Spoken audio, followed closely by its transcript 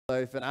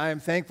Life, and I am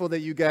thankful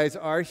that you guys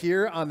are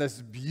here on this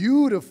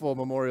beautiful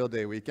Memorial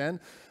Day weekend.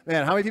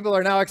 Man, how many people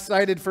are now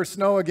excited for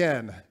snow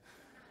again?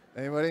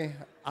 Anybody?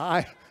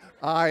 I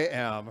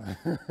am.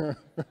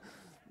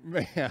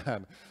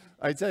 Man,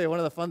 I tell you, one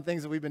of the fun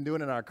things that we've been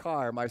doing in our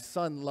car, my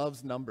son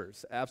loves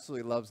numbers,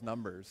 absolutely loves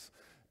numbers,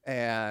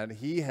 and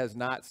he has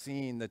not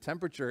seen the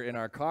temperature in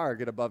our car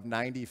get above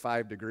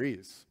 95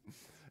 degrees.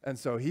 And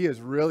so he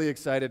is really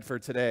excited for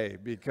today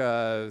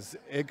because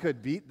it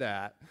could beat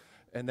that.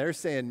 And they're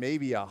saying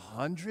maybe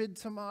 100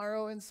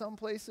 tomorrow in some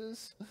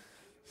places.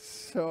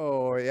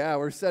 So yeah,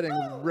 we're setting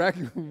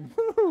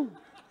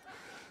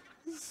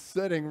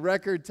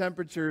record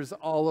temperatures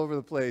all over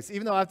the place.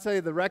 Even though I'll tell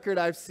you, the record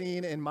I've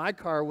seen in my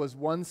car was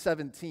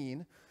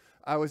 117.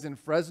 I was in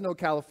Fresno,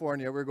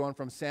 California. We were going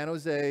from San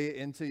Jose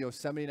into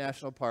Yosemite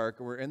National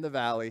Park. We're in the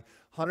valley,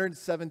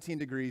 117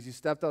 degrees. You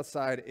stepped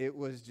outside, it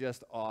was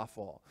just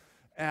awful.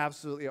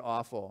 Absolutely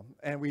awful.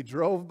 And we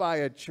drove by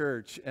a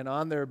church, and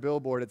on their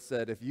billboard it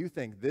said, "If you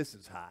think this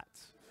is hot."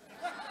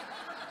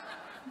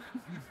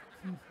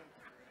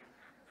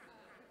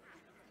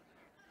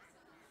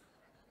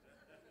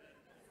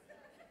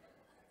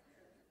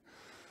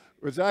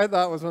 Which I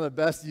thought was one of the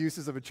best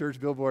uses of a church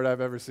billboard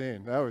I've ever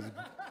seen.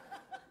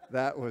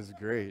 That was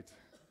great.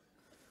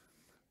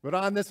 But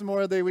on this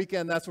Memorial Day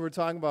weekend, that's what we're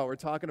talking about. We're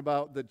talking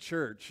about the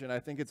church, and I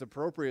think it's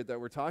appropriate that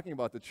we're talking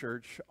about the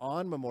church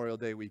on Memorial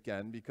Day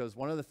weekend because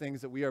one of the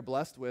things that we are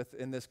blessed with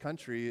in this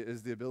country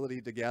is the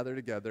ability to gather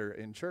together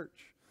in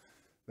church,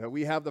 that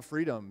we have the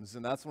freedoms,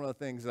 and that's one of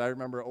the things that I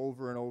remember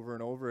over and over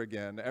and over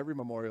again every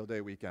Memorial Day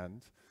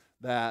weekend,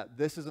 that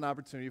this is an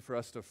opportunity for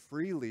us to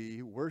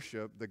freely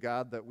worship the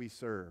God that we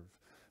serve.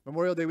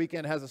 Memorial Day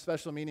weekend has a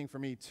special meaning for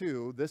me,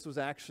 too. This was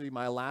actually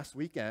my last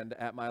weekend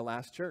at my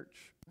last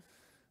church.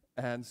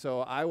 And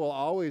so I will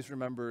always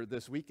remember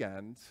this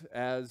weekend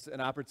as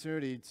an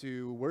opportunity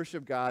to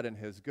worship God in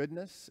His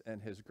goodness and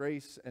His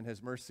grace and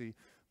His mercy,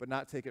 but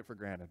not take it for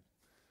granted.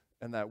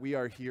 And that we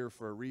are here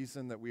for a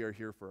reason, that we are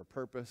here for a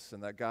purpose,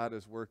 and that God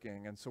is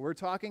working. And so we're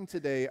talking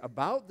today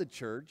about the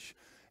church,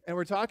 and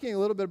we're talking a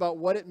little bit about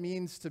what it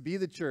means to be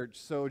the church.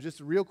 So just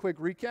a real quick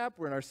recap.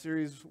 We're in our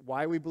series,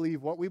 Why We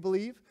Believe What We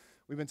Believe.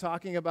 We've been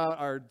talking about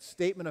our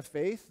statement of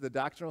faith, the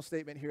doctrinal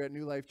statement here at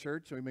New Life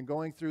Church, and we've been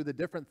going through the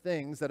different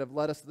things that have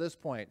led us to this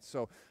point.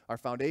 So our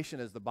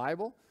foundation is the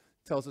Bible,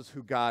 tells us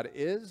who God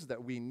is,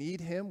 that we need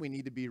Him, we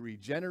need to be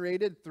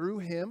regenerated through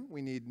Him,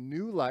 we need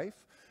new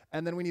life,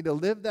 and then we need to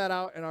live that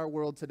out in our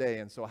world today.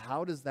 And so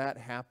how does that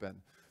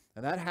happen?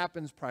 And that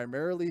happens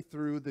primarily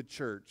through the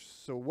church.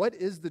 So what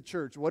is the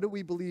church? What do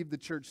we believe the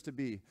church to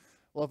be?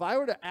 Well, if I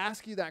were to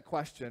ask you that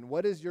question,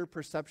 what is your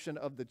perception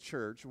of the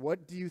church?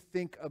 What do you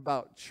think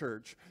about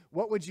church?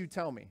 What would you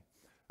tell me?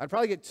 I'd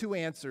probably get two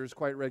answers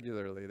quite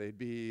regularly. They'd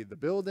be the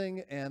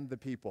building and the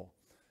people.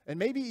 And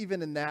maybe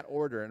even in that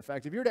order. In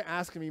fact, if you were to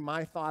ask me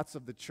my thoughts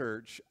of the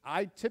church,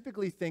 I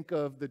typically think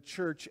of the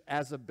church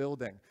as a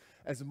building.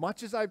 As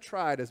much as I've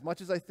tried, as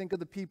much as I think of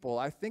the people,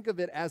 I think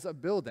of it as a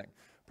building.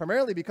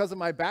 Primarily because of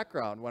my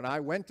background. When I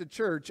went to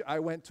church, I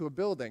went to a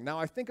building. Now,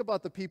 I think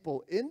about the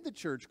people in the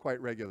church quite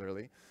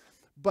regularly.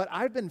 But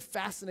I've been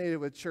fascinated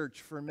with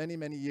church for many,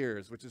 many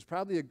years, which is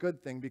probably a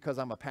good thing because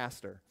I'm a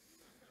pastor.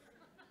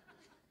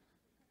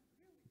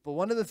 But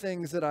one of the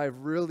things that I've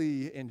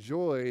really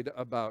enjoyed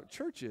about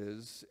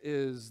churches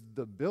is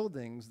the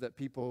buildings that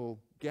people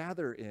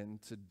gather in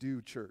to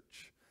do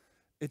church.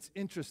 It's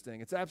interesting.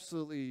 It's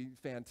absolutely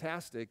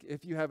fantastic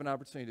if you have an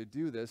opportunity to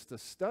do this, to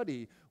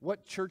study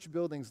what church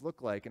buildings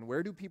look like and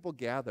where do people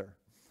gather?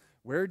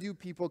 Where do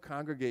people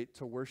congregate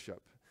to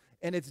worship?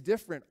 And it's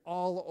different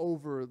all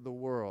over the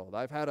world.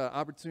 I've had an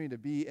opportunity to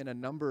be in a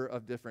number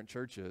of different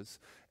churches.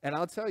 And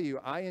I'll tell you,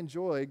 I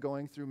enjoy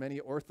going through many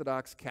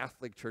Orthodox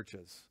Catholic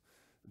churches.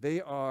 They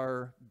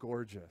are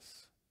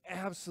gorgeous,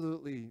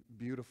 absolutely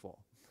beautiful.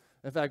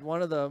 In fact,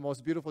 one of the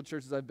most beautiful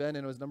churches I've been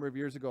in was a number of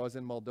years ago. I was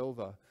in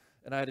Moldova.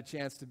 And I had a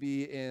chance to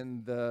be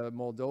in the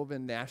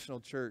Moldovan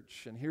National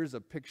Church. And here's a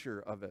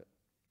picture of it.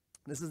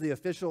 This is the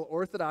official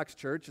Orthodox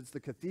church. It's the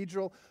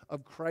Cathedral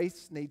of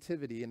Christ's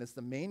Nativity, and it's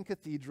the main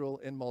cathedral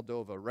in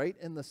Moldova, right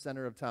in the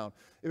center of town.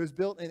 It was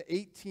built in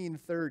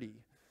 1830,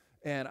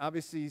 and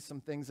obviously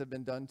some things have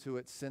been done to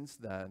it since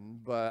then,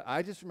 but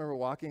I just remember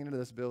walking into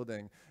this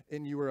building,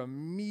 and you were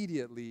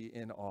immediately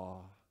in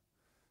awe.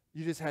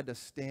 You just had to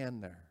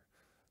stand there.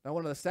 Now,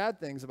 one of the sad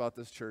things about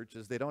this church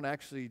is they don't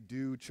actually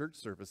do church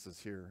services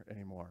here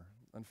anymore.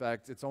 In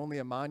fact, it's only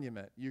a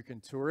monument. You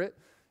can tour it.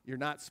 You're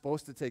not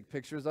supposed to take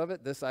pictures of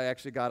it. This I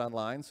actually got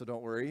online, so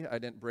don't worry. I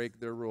didn't break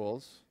their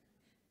rules.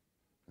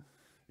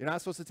 You're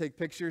not supposed to take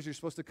pictures. You're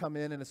supposed to come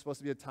in, and it's supposed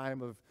to be a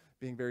time of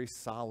being very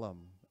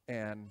solemn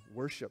and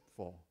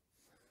worshipful.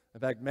 In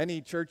fact, many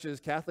churches,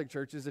 Catholic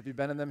churches, if you've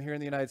been in them here in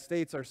the United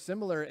States, are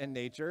similar in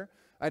nature.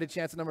 I had a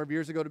chance a number of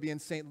years ago to be in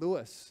St.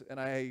 Louis, and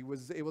I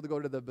was able to go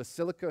to the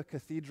Basilica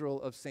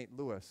Cathedral of St.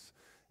 Louis.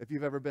 If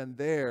you've ever been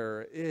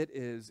there, it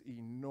is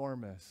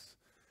enormous.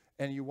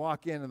 And you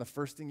walk in, and the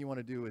first thing you want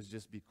to do is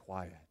just be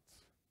quiet.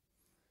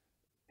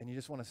 And you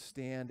just want to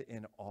stand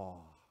in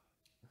awe.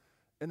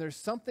 And there's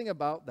something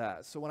about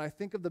that. So when I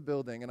think of the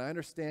building, and I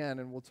understand,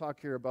 and we'll talk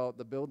here about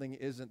the building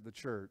isn't the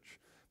church.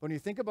 When you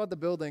think about the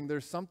building,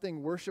 there's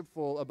something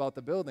worshipful about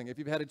the building. If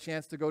you've had a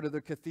chance to go to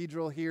the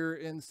cathedral here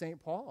in St.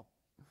 Paul,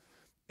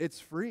 it's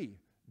free.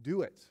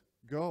 Do it.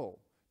 Go.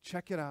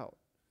 Check it out.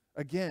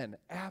 Again,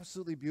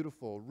 absolutely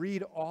beautiful.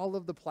 Read all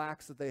of the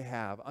plaques that they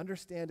have.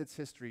 Understand its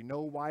history.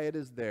 Know why it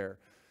is there.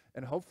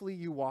 And hopefully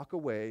you walk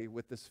away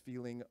with this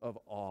feeling of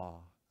awe.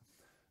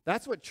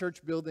 That's what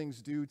church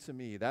buildings do to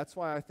me. That's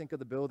why I think of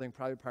the building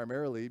probably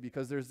primarily,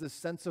 because there's this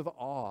sense of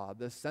awe,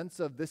 this sense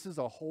of this is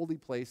a holy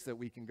place that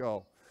we can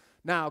go.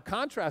 Now,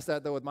 contrast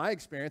that, though, with my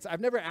experience.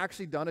 I've never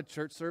actually done a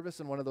church service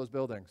in one of those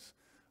buildings.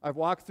 I've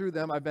walked through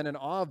them. I've been in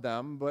awe of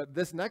them. But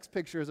this next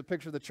picture is a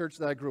picture of the church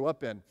that I grew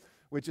up in,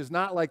 which is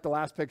not like the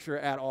last picture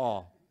at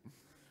all.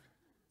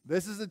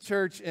 This is a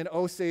church in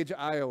Osage,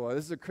 Iowa.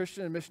 This is a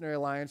Christian and Missionary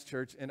Alliance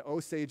church in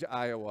Osage,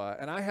 Iowa.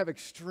 And I have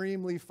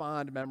extremely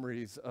fond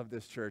memories of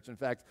this church. In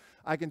fact,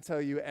 I can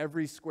tell you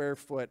every square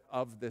foot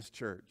of this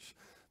church.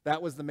 That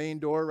was the main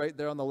door right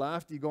there on the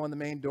left. You go in the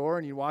main door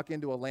and you walk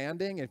into a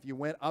landing. If you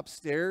went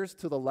upstairs,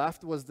 to the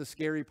left was the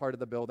scary part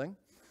of the building,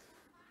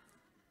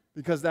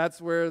 because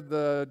that's where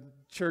the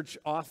church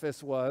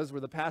office was, where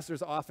the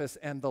pastor's office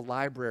and the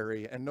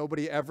library, and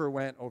nobody ever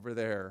went over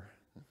there.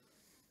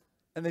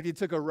 And if you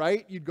took a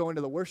right, you'd go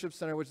into the worship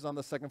center, which is on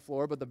the second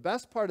floor. But the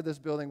best part of this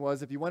building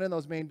was if you went in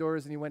those main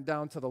doors and you went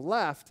down to the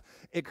left,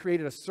 it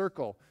created a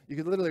circle. You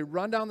could literally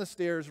run down the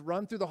stairs,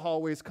 run through the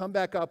hallways, come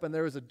back up, and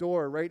there was a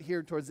door right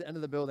here towards the end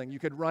of the building. You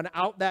could run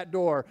out that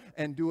door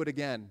and do it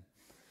again.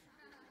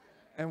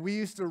 And we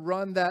used to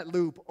run that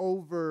loop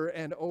over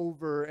and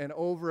over and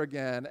over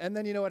again. And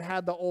then, it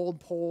had the old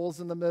poles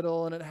in the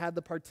middle, and it had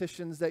the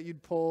partitions that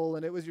you'd pull,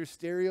 and it was your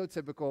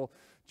stereotypical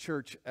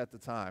church at the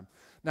time.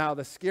 Now,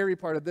 the scary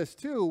part of this,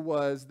 too,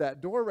 was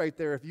that door right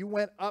there. If you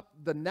went up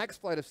the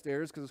next flight of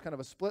stairs, because it was kind of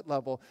a split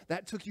level,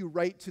 that took you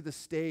right to the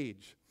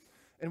stage.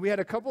 And we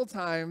had a couple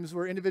times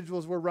where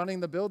individuals were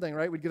running the building,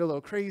 right? We'd get a little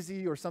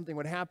crazy or something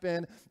would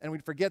happen, and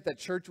we'd forget that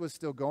church was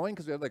still going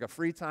because we had like a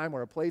free time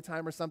or a play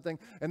time or something.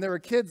 And there were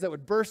kids that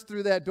would burst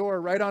through that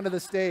door right onto the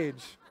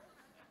stage,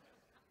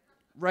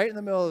 right in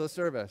the middle of the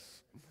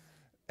service.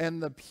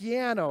 And the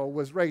piano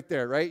was right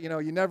there, right?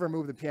 You never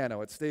move the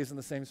piano. It stays in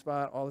the same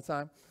spot all the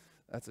time.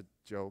 That's a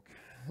joke.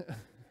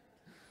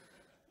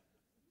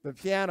 The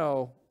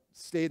piano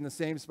stayed in the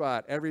same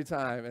spot every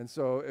time, and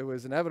so it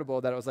was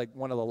inevitable that it was like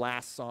one of the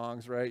last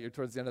songs, right? You're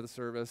towards the end of the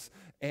service,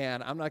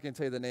 and I'm not going to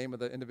tell you the name of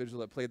the individual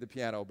that played the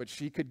piano, but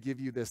she could give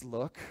you this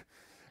look,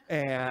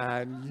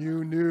 and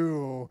you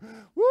knew,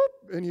 whoop,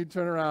 and you'd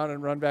turn around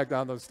and run back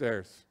down those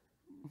stairs.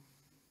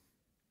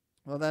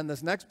 Well, then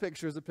this next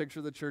picture is a picture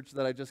of the church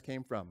that I just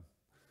came from.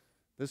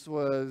 This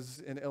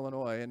was in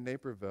Illinois, in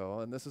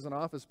Naperville, and this is an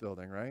office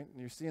building, right?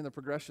 And you're seeing the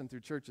progression through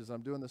churches.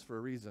 I'm doing this for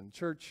a reason.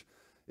 Church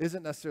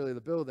isn't necessarily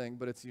the building,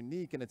 but it's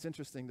unique, and it's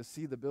interesting to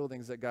see the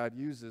buildings that God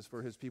uses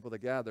for his people to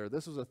gather.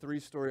 This was a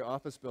 3-story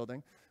office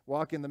building.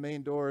 Walk in the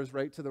main doors,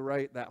 right to the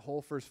right, that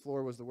whole first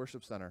floor was the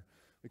worship center.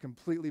 We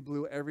completely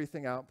blew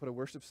everything out, put a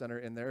worship center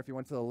in there. If you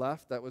went to the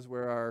left, that was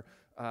where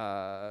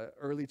our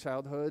early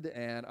childhood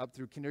and up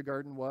through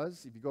kindergarten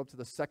was. If you go up to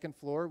the second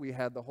floor, we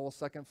had the whole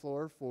second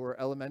floor for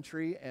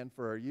elementary and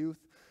for our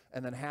youth,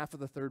 and then half of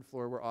the third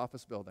floor were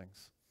office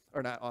buildings.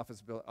 Or not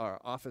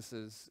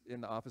offices in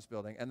the office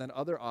building, and then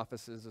other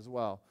offices as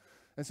well.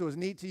 And so it was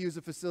neat to use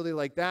a facility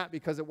like that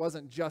because it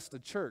wasn't just a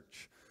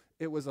church.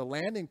 It was a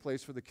landing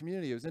place for the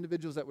community. It was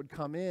individuals that would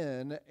come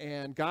in,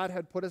 and God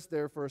had put us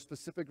there for a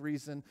specific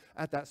reason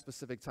at that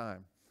specific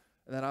time.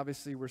 And then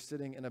obviously we're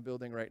sitting in a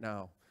building right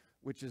now,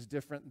 which is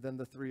different than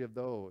the 3 of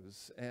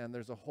those. And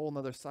there's a whole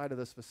other side of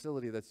this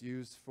facility that's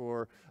used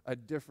for a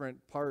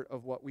different part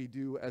of what we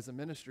do as a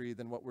ministry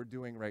than what we're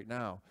doing right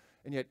now.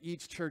 And yet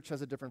each church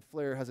has a different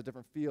flair, has a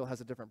different feel, has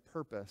a different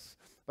purpose.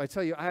 But I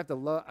tell you, I have to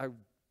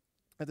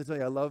tell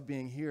you, I love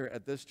being here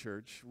at this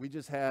church. We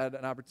just had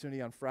an opportunity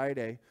on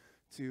Friday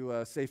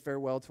to say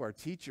farewell to our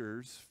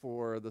teachers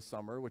for the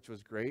summer, which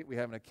was great. We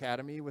have an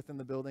academy within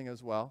the building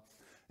as well.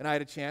 And I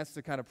had a chance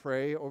to kind of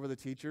pray over the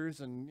teachers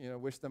and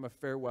wish them a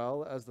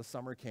farewell as the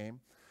summer came.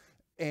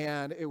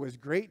 And it was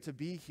great to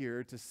be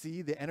here to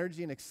see the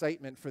energy and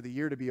excitement for the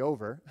year to be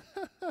over.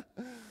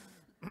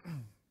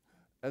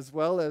 As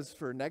well as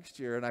for next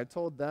year. And I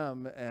told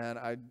them, and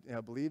I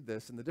believe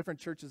this, in the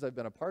different churches I've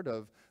been a part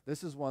of,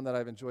 this is one that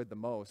I've enjoyed the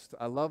most.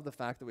 I love the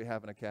fact that we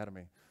have an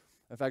academy.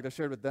 In fact, I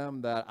shared with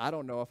them that I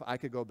don't know if I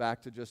could go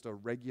back to just a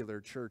regular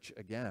church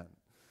again.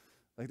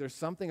 Like, there's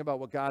something about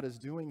what God is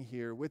doing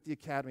here with the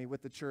academy,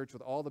 with the church,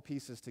 with all the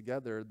pieces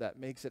together that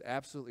makes it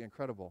absolutely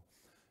incredible.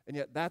 And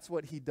yet that's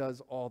what he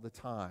does all the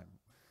time.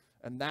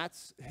 And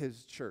that's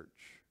his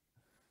church.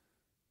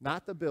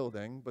 Not the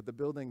building, but the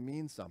building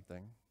means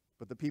something.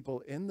 But the people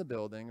in the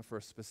building for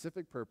a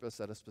specific purpose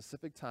at a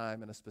specific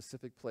time in a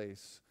specific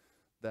place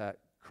that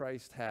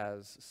Christ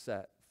has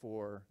set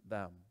for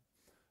them.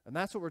 And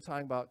that's what we're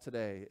talking about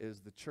today, is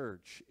the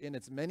church. In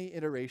its many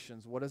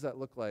iterations, what does that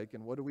look like,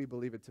 and what do we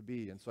believe it to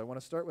be? And so I want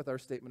to start with our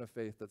statement of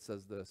faith that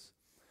says this: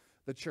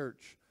 the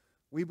church,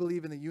 We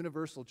believe in the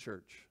universal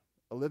church,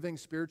 a living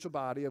spiritual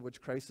body of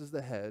which Christ is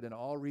the head, and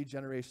all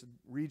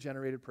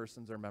regenerated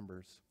persons are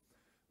members.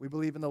 We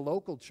believe in the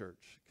local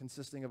church,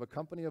 consisting of a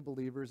company of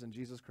believers in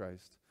Jesus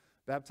Christ,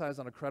 baptized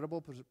on a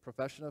credible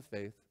profession of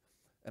faith,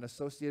 and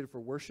associated for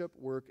worship,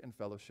 work, and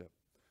fellowship.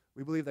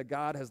 We believe that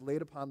God has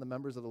laid upon the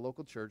members of the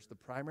local church the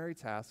primary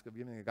task of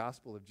giving the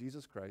gospel of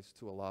Jesus Christ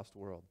to a lost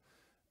world.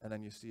 And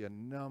then you see a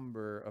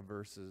number of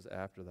verses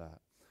after that.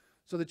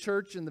 So the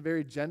church, in the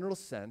very general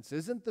sense,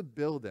 isn't the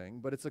building,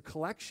 but it's a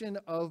collection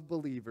of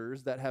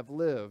believers that have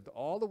lived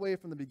all the way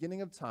from the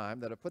beginning of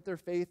time, that have put their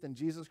faith in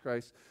Jesus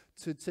Christ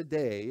to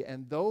today,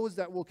 and those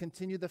that will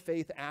continue the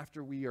faith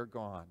after we are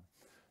gone.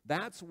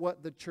 That's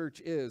what the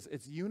church is.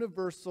 It's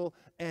universal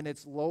and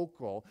it's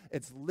local.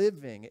 It's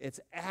living, it's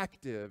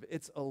active,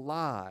 it's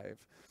alive.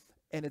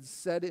 And it's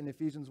said in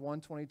Ephesians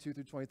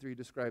 1:22-23,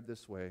 described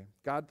this way: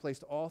 God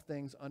placed all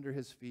things under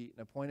his feet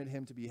and appointed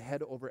him to be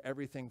head over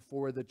everything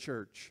for the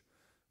church,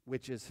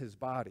 which is his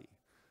body,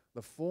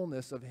 the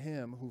fullness of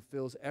him who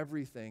fills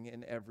everything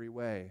in every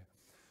way.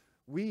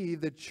 We,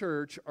 the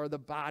church, are the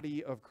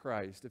body of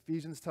Christ.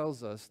 Ephesians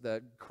tells us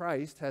that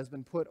Christ has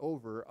been put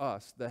over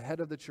us, the head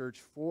of the church,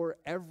 for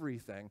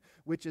everything,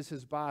 which is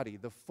his body,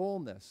 the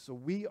fullness. So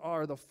we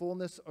are the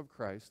fullness of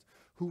Christ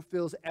who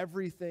fills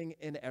everything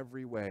in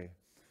every way.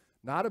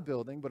 Not a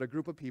building, but a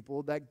group of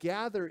people that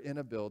gather in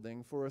a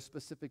building for a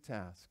specific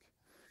task.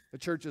 The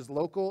church is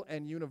local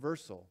and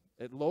universal.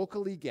 It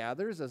locally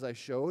gathers, as I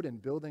showed, in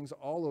buildings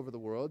all over the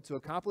world to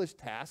accomplish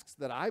tasks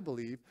that I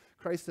believe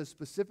Christ has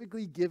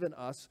specifically given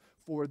us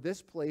for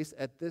this place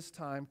at this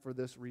time for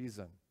this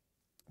reason.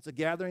 It's a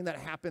gathering that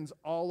happens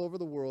all over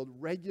the world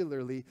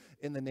regularly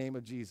in the name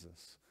of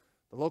Jesus.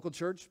 The local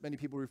church, many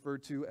people refer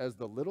to as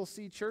the Little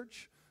C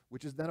Church,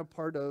 which is then a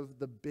part of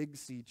the Big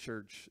C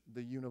Church,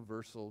 the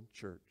universal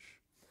church.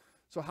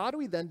 So how do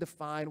we then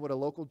define what a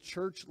local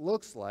church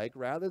looks like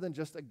rather than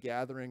just a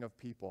gathering of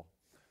people?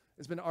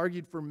 It's been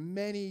argued for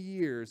many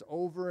years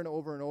over and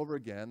over and over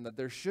again that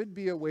there should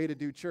be a way to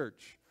do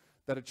church,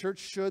 that a church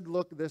should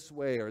look this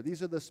way, or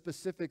these are the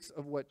specifics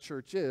of what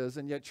church is,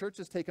 and yet church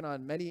has taken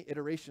on many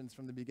iterations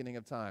from the beginning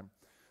of time.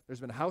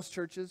 There's been house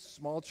churches,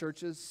 small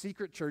churches,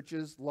 secret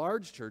churches,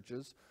 large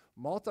churches,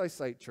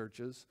 multi-site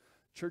churches,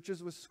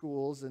 churches with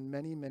schools, and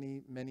many,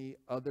 many, many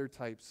other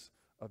types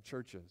of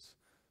churches.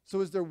 So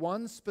is there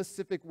one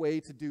specific way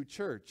to do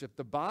church? If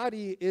the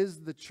body is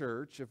the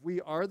church, if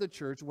we are the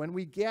church, when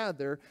we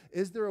gather,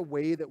 is there a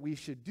way that we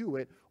should do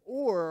it?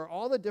 Or are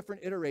all the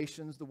different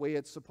iterations the way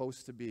it's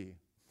supposed to be?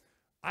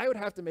 I would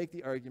have to make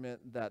the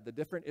argument that the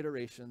different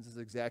iterations is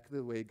exactly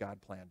the way God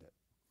planned it.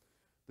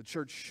 The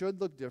church should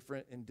look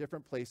different in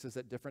different places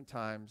at different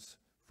times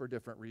for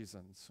different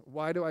reasons.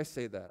 Why do I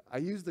say that? I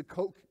use the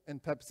Coke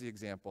and Pepsi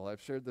example.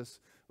 I've shared this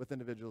with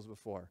individuals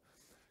before.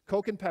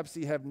 Coke and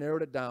Pepsi have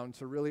narrowed it down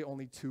to really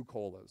only two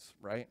colas,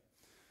 right?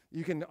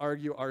 You can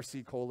argue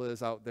RC Cola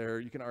is out there.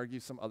 You can argue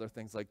some other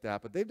things like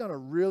that. But they've done a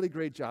really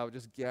great job of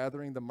just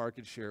gathering the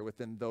market share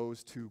within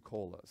those two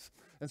colas.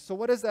 And so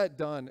what has that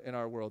done in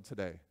our world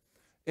today?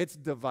 It's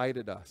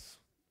divided us,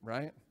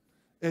 right?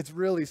 It's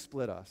really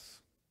split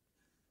us.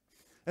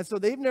 And so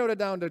they've narrowed it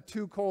down to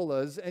two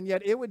colas, and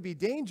yet it would be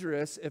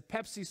dangerous if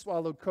Pepsi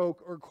swallowed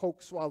Coke or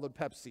Coke swallowed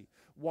Pepsi.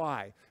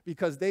 Why?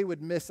 Because they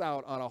would miss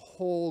out on a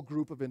whole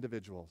group of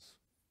individuals,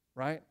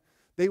 right?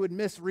 They would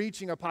miss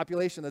reaching a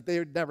population that they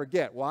would never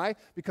get. Why?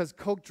 Because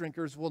Coke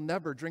drinkers will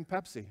never drink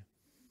Pepsi.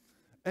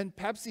 And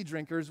Pepsi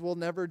drinkers will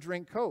never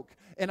drink Coke.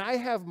 And I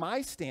have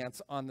my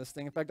stance on this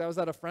thing. In fact, I was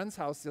at a friend's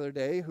house the other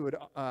day who had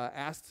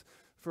asked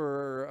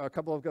for a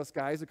couple of us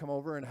guys to come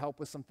over and help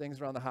with some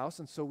things around the house.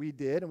 And so we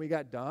did, and we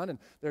got done, and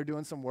they're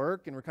doing some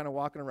work, and we're kind of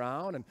walking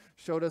around and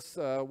showed us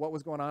what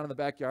was going on in the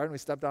backyard, and we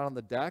stepped out on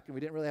the deck, and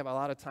we didn't really have a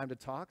lot of time to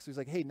talk. So he's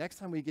like, hey, next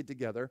time we get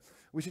together,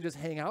 we should just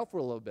hang out for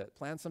a little bit,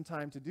 plan some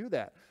time to do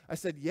that. I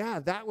said, yeah,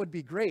 that would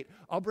be great.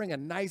 I'll bring a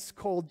nice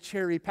cold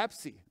cherry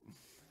Pepsi.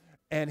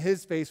 And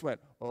his face went,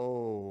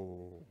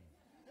 oh,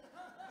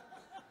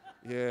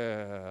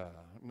 yeah,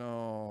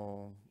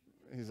 no.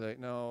 He's like,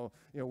 no,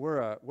 we're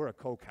a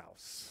Coke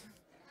house.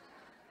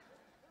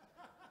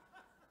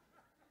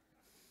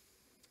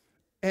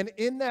 And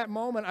in that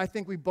moment, I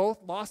think we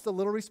both lost a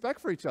little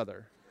respect for each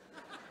other.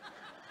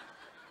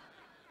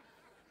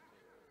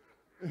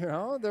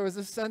 There was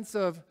a sense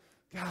of,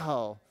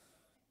 God,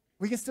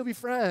 we can still be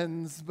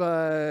friends,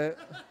 but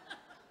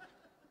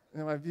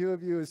my view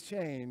of you has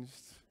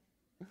changed.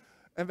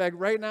 In fact,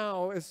 right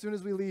now, as soon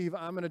as we leave,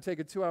 I'm going to take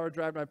a 2-hour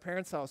drive to my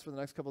parents' house for the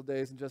next couple of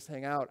days and just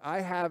hang out.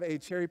 I have a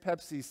cherry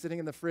Pepsi sitting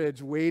in the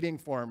fridge waiting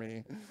for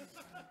me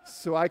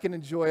so I can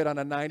enjoy it on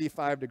a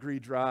 95-degree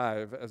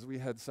drive as we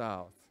head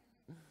south.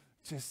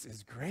 Just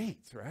is great,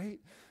 right?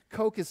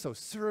 Coke is so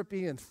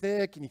syrupy and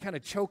thick, and you kind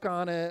of choke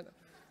on it.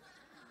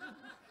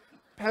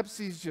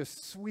 Pepsi's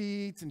just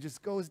sweet and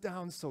just goes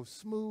down so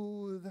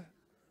smooth.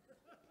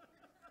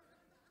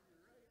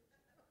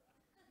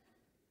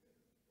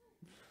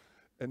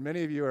 And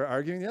many of you are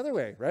arguing the other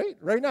way, right?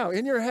 Right now,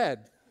 in your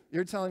head,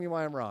 you're telling me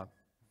why I'm wrong.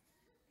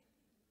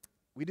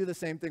 We do the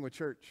same thing with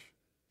church.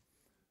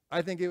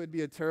 I think it would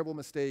be a terrible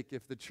mistake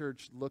if the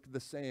church looked the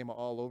same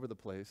all over the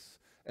place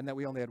and that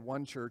we only had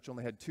one church,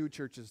 only had two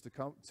churches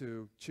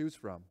to choose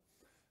from,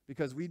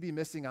 because we'd be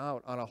missing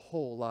out on a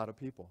whole lot of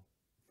people.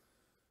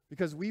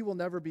 Because we will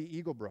never be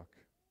Eaglebrook.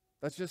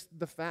 That's just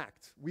the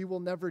fact. We will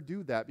never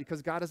do that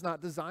because God has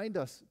not designed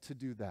us to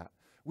do that.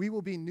 We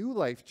will be New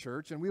Life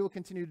Church, and we will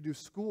continue to do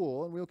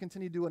school, and we will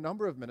continue to do a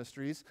number of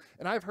ministries.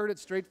 And I've heard it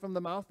straight from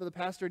the mouth of the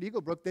pastor at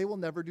Eaglebrook, they will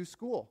never do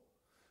school,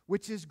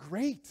 which is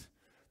great.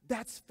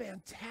 That's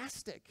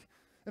fantastic.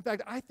 In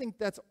fact, I think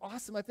that's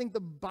awesome. I think the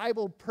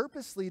Bible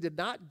purposely did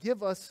not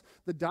give us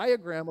the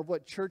diagram of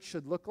what church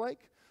should look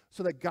like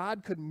so that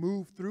God could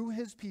move through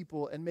his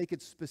people and make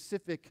it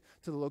specific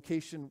to the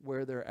location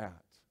where they're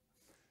at.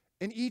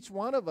 And each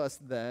one of us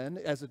then,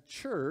 as a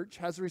church,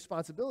 has a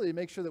responsibility to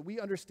make sure that we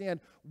understand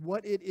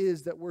what it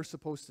is that we're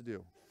supposed to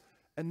do.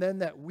 And then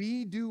that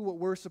we do what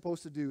we're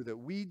supposed to do, that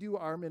we do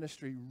our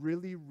ministry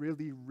really,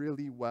 really,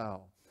 really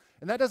well.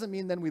 And that doesn't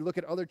mean then we look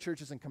at other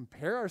churches and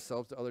compare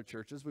ourselves to other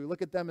churches. We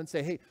look at them and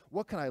say, hey,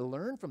 what can I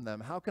learn from them?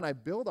 How can I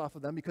build off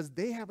of them? Because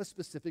they have a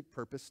specific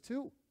purpose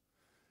too.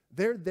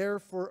 They're there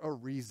for a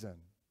reason.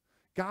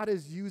 God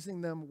is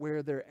using them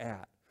where they're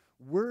at.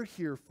 We're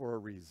here for a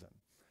reason.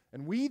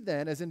 And we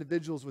then, as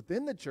individuals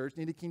within the church,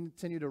 need to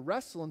continue to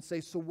wrestle and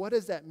say, so what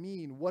does that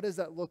mean? What does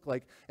that look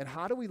like? And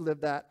how do we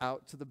live that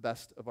out to the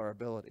best of our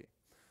ability?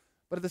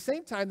 But at the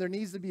same time, there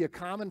needs to be a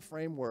common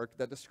framework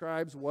that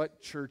describes what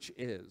church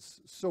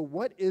is. So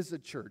what is a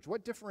church?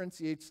 What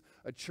differentiates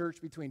a church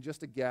between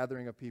just a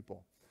gathering of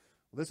people?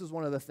 Well, this is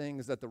one of the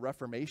things that the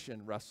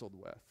Reformation wrestled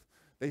with.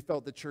 They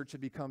felt the church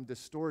had become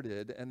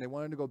distorted, and they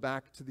wanted to go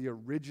back to the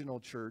original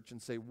church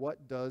and say,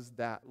 what does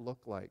that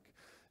look like?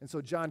 And so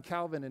John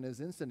Calvin in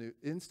his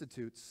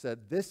Institutes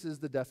said, this is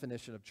the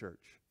definition of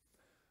church.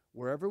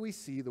 Wherever we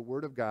see the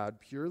word of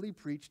God purely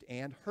preached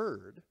and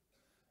heard,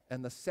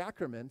 and the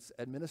sacraments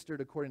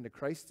administered according to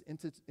Christ's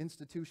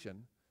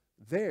institution,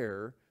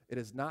 there, it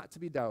is not to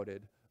be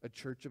doubted, a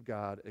church of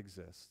God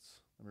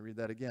exists. Let me read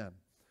that again.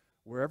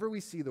 Wherever we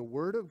see the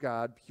word of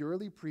God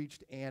purely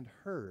preached and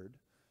heard,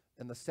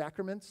 and the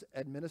sacraments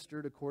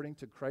administered according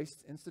to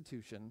Christ's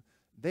institution,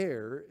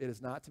 there, it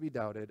is not to be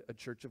doubted, a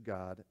church of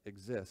God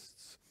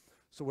exists.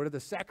 So what are the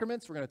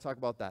sacraments? We're going to talk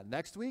about that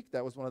next week.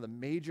 That was one of the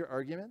major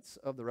arguments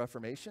of the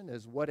Reformation,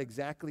 is what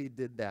exactly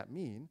did that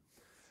mean?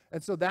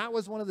 And so that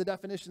was one of the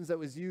definitions that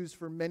was used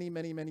for many,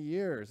 many, many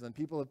years. And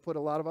people have put a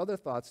lot of other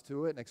thoughts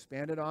to it and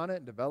expanded on it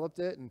and developed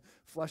it and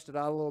fleshed it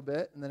out a little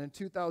bit. And then in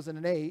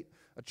 2008,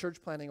 a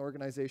church planning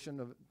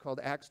organization called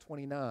Acts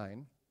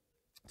 29,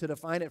 to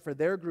define it for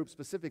their group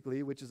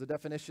specifically, which is a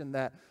definition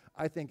that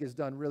I think is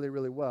done really,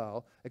 really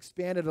well,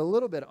 expanded a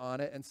little bit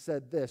on it and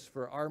said this: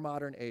 for our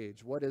modern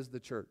age, what is the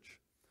church?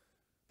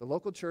 The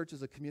local church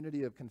is a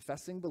community of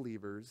confessing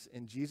believers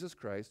in Jesus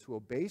Christ who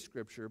obey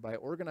Scripture by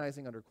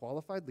organizing under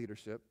qualified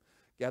leadership,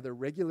 gather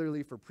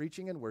regularly for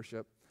preaching and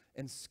worship,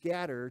 and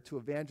scatter to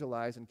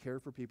evangelize and care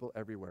for people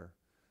everywhere.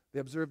 They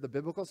observe the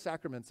biblical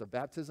sacraments of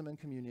baptism and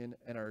communion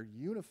and are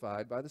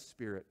unified by the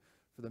Spirit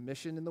for their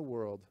mission in the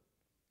world,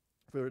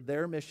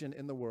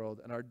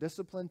 and are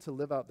disciplined to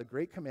live out the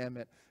Great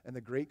Commandment and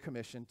the Great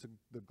Commission to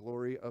the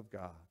glory of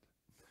God.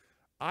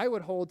 I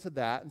would hold to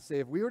that and say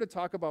if we were to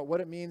talk about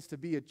what it means to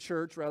be a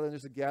church rather than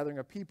just a gathering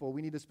of people,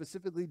 we need to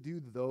specifically do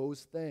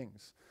those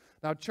things.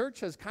 Now,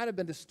 church has kind of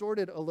been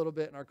distorted a little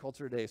bit in our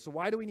culture today. So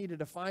why do we need to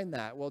define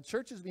that? Well,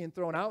 church is being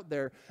thrown out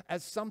there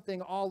as something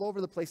all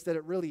over the place that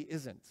it really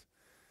isn't.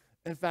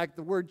 In fact,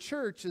 the word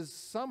church is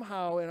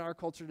somehow in our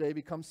culture today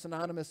become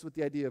synonymous with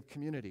the idea of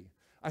community.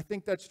 I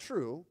think that's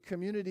true.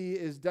 Community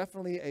is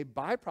definitely a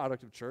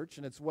byproduct of church,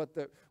 and it's what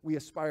we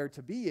aspire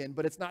to be in,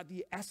 but it's not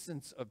the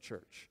essence of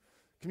church.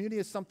 Community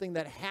is something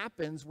that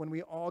happens when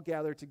we all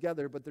gather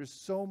together, but there's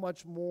so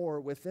much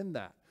more within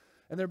that.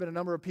 And there have been a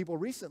number of people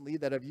recently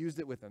that have used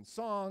it within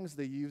songs.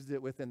 They used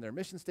it within their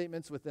mission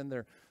statements, within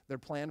their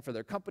plan for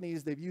their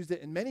companies. They've used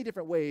it in many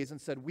different ways and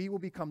said, we will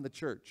become the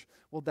church.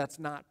 Well, that's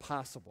not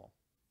possible,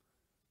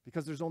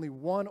 because there's only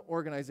one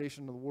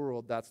organization in the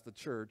world, that's the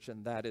church,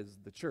 and that is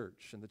the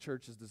church. And the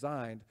church is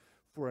designed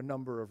for a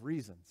number of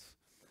reasons.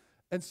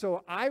 And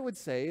so I would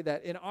say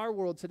that in our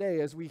world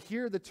today, as we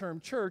hear the term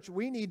church,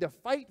 we need to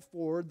fight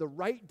for the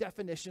right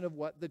definition of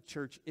what the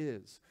church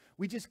is.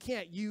 We just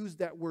can't use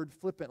that word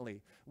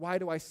flippantly. Why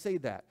do I say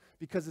that?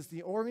 Because it's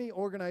the only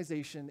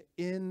organization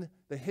in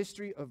the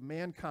history of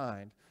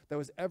mankind that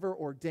was ever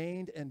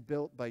ordained and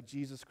built by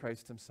Jesus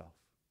Christ himself.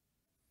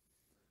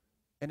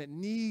 And it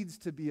needs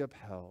to be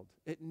upheld.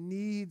 It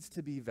needs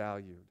to be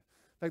valued.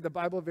 In fact, the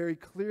Bible very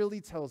clearly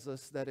tells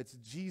us that it's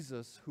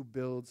Jesus who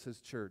builds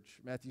his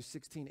church. Matthew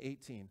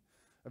 16:18,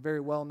 a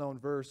very well-known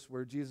verse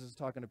where Jesus is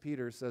talking to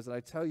Peter, says, I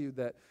tell you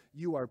that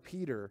you are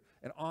Peter,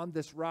 and on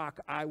this rock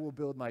I will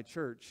build my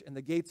church, and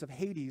the gates of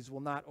Hades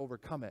will not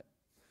overcome it.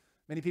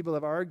 Many people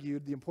have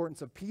argued the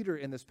importance of Peter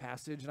in this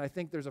passage, and I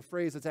think there's a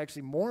phrase that's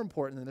actually more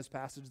important in this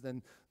passage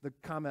than the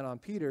comment on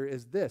Peter,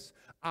 is this: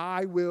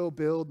 I will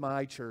build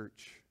my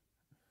church,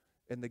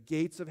 and the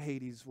gates of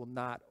Hades will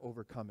not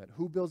overcome it.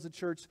 Who builds the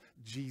church?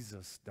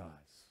 Jesus does.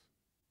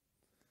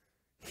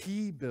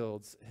 He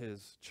builds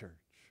his church.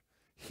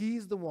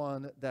 He's the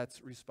one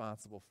that's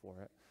responsible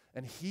for it.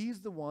 And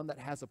he's the one that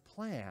has a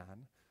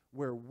plan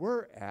where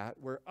we're at,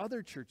 where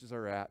other churches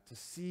are at, to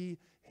see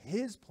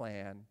his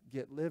plan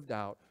get lived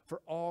out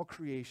for all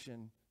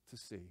creation to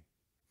see.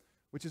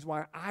 Which is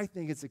why I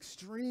think it's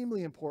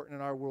extremely important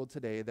in our world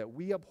today that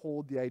we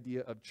uphold the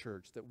idea of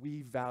church, that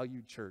we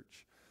value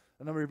church.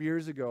 A number of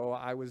years ago,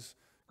 I was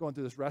going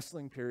through this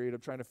wrestling period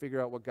of trying to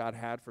figure out what God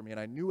had for me. And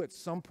I knew at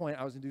some point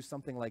I was going to do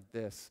something like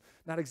this.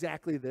 Not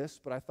exactly this,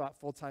 but I thought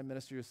full-time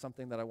ministry was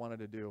something that I wanted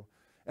to do.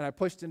 And I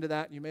pushed into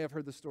that. You may have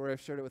heard the story.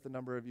 I've shared it with a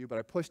number of you. But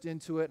I pushed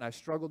into it, and I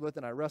struggled with it,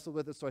 and I wrestled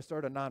with it. So I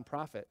started a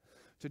nonprofit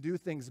to do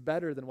things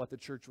better than what the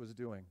church was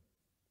doing.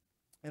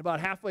 And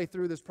about halfway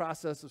through this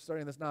process of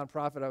starting this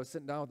nonprofit, I was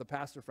sitting down with a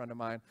pastor friend of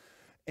mine.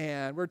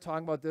 And we're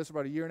talking about this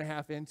about a year and a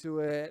half into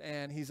it.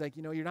 And he's like,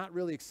 you're not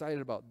really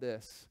excited about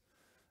this.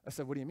 I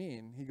said, what do you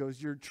mean? He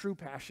goes, your true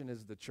passion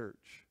is the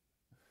church.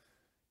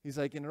 He's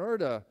like, in order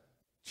to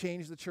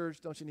change the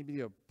church, don't you need to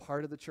be a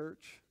part of the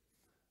church?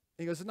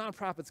 And he goes, the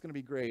nonprofit's going to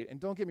be great. And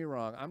don't get me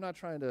wrong, I'm not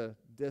trying to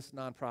diss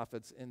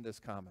nonprofits in this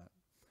comment.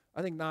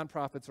 I think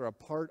nonprofits are a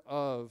part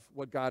of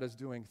what God is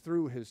doing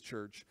through his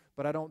church,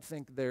 but I don't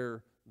think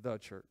they're the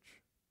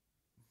church.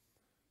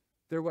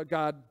 They're what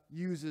God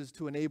uses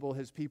to enable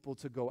his people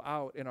to go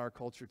out in our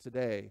culture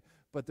today.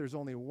 But there's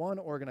only one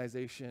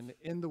organization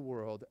in the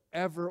world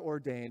ever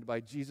ordained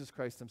by Jesus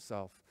Christ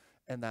himself,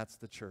 and that's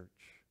the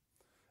church.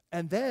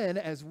 And then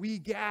as we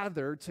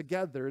gather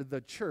together,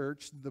 the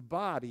church, the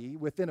body,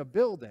 within a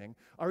building,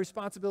 our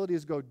responsibility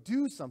is to go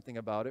do something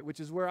about it, which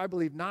is where I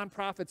believe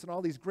nonprofits and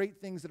all these great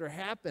things that are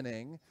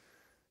happening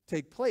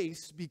take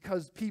place,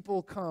 because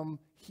people come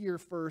here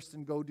first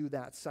and go do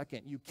that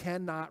second. You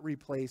cannot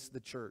replace the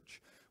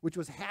church, which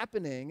was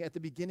happening at the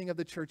beginning of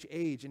the church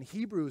age. In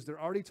Hebrews,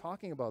 they're already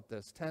talking about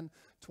this,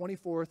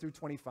 10:24 through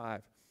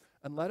 25.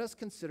 And let us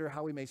consider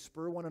how we may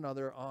spur one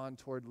another on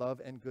toward love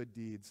and good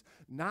deeds,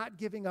 not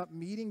giving up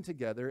meeting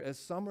together as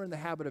some are in the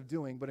habit of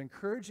doing, but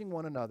encouraging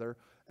one another,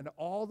 and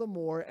all the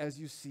more as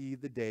you see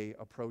the day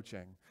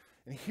approaching.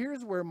 And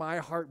here's where my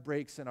heart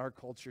breaks in our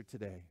culture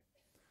today.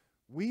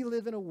 We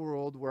live in a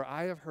world where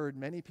I have heard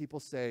many people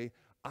say,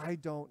 I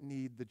don't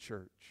need the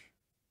church.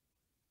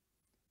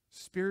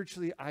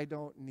 Spiritually, I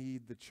don't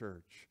need the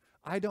church.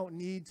 I don't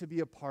need to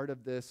be a part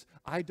of this.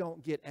 I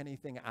don't get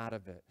anything out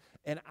of it.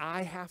 And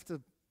I have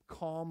to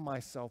calm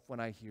myself when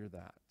I hear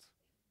that.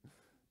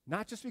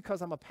 Not just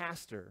because I'm a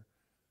pastor,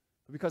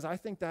 but because I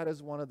think that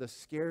is one of the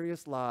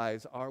scariest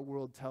lies our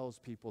world tells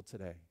people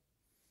today.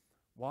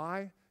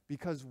 Why?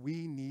 Because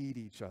we need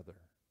each other.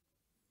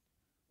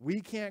 We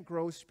can't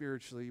grow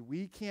spiritually.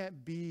 We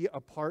can't be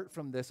apart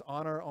from this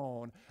on our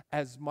own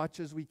as much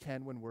as we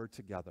can when we're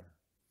together,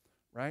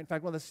 right? In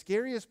fact, one of the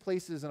scariest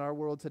places in our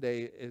world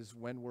today is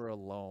when we're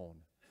alone.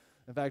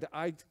 In fact,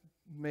 I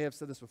may have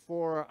said this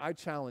before, I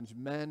challenge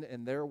men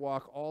in their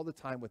walk all the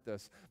time with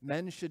this.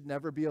 Men should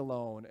never be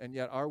alone, and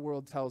yet our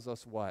world tells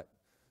us what?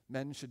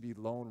 Men should be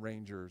lone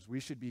rangers. We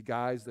should be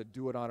guys that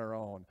do it on our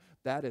own.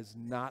 That is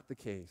not the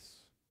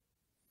case.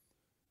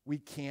 We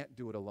can't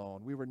do it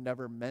alone. We were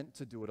never meant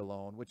to do it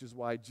alone, which is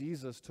why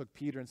Jesus took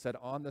Peter and said,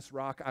 on this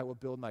rock I will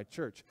build my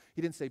church.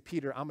 He didn't say,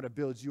 Peter, I'm going to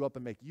build you up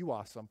and make you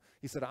awesome.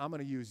 He said, I'm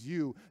going to use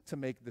you to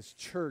make this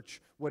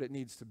church what it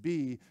needs to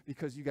be,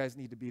 because you guys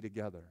need to be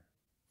together.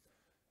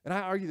 And I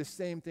argue the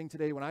same thing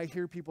today. When I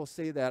hear people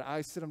say that,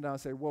 I sit them down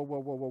and say, whoa, whoa,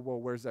 whoa, whoa, whoa,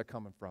 where's that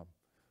coming from?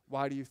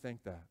 Why do you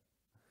think that?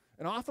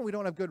 And often we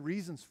don't have good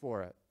reasons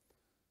for it.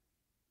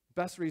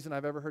 Best reason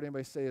I've ever heard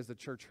anybody say is the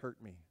church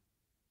hurt me.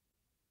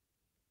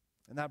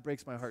 And that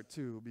breaks my heart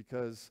too,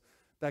 because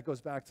that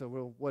goes back to,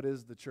 well, what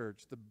is the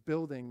church? The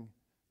building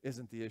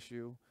isn't the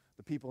issue.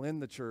 The people in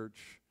the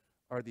church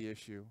are the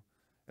issue.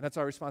 And that's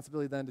our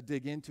responsibility then to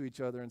dig into each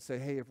other and say,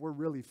 hey, if we're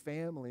really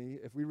family,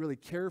 if we really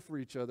care for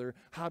each other,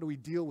 how do we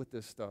deal with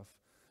this stuff?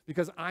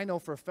 Because I know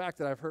for a fact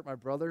that I've hurt my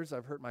brothers,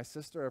 I've hurt my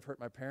sister, I've hurt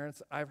my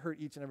parents, I've hurt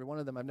each and every one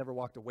of them. I've never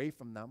walked away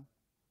from them.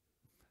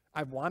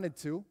 I've wanted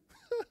to.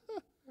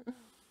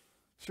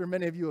 Sure,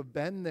 many of you have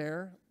been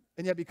there.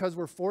 And yet because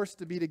we're forced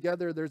to be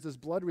together, there's this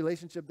blood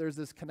relationship, there's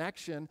this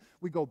connection.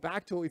 We go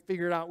back to it, we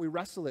figure it out, we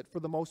wrestle it for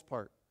the most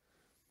part.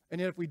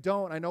 And yet if we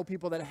don't, I know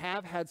people that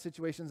have had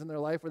situations in their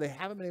life where they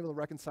haven't been able to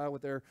reconcile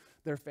with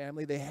their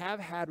family. They have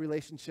had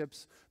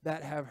relationships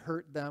that have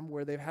hurt them,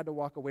 where they've had to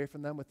walk away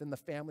from them within the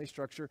family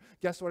structure.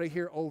 Guess what I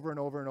hear over and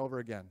over and over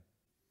again?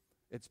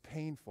 It's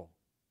painful.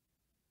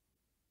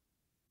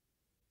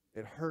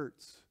 It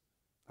hurts.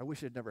 I wish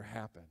it had never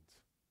happened.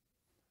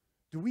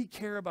 Do we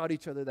care about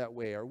each other that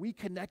way? Are we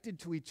connected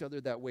to each other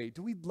that way?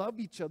 Do we love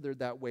each other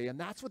that way? And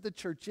that's what the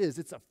church is.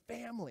 It's a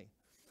family.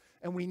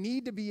 And we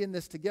need to be in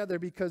this together,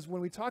 because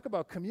when we talk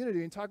about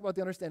community and talk about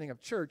the understanding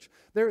of church,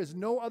 there is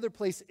no other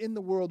place in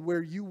the world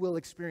where you will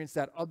experience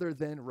that other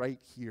than right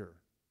here.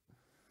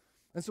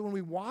 And so when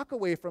we walk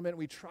away from it and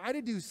we try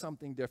to do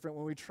something different,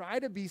 when we try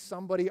to be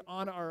somebody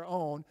on our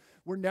own,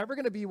 we're never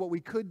going to be what we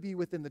could be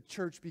within the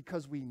church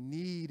because we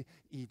need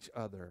each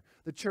other.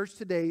 The church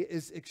today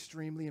is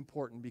extremely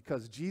important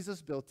because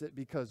Jesus built it,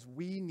 because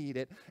we need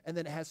it, and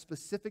then it has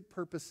specific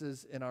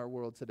purposes in our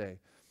world today.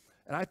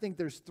 And I think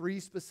there's 3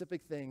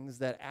 specific things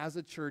that as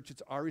a church,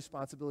 it's our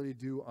responsibility to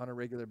do on a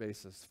regular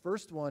basis.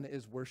 First one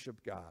is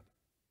worship God.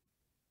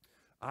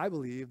 I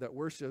believe that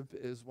worship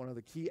is one of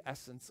the key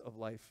essence of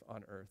life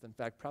on earth. In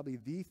fact, probably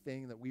the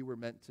thing that we were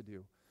meant to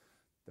do,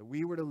 that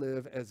we were to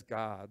live as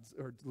God's,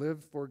 or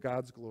live for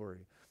God's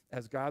glory,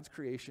 as God's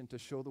creation to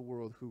show the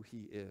world who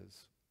he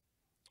is.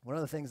 One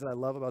of the things that I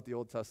love about the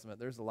Old Testament,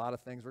 there's a lot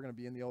of things, we're going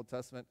to be in the Old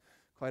Testament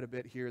quite a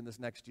bit here in this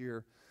next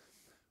year.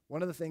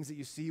 One of the things that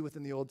you see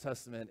within the Old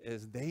Testament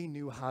is they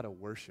knew how to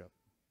worship.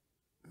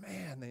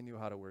 Man, they knew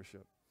how to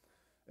worship.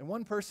 And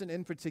one person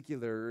in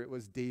particular, it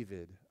was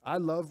David. I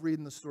love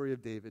reading the story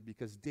of David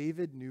because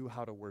David knew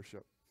how to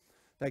worship.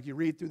 In fact, you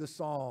read through the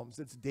Psalms,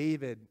 it's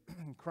David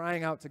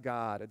crying out to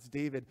God. It's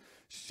David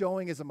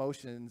showing his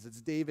emotions. It's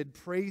David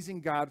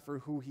praising God for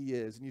who he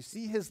is. And you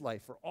see his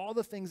life for all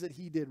the things that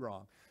he did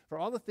wrong, for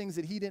all the things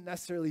that he didn't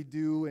necessarily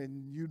do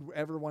and you'd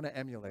ever want to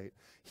emulate.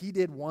 He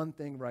did one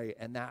thing right,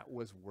 and that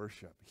was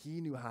worship. He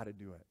knew how to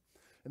do it.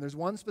 And there's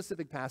one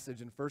specific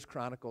passage in 1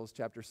 Chronicles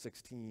chapter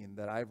 16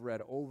 that I've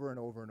read over and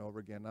over and over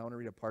again. And I want to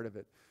read a part of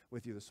it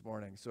with you this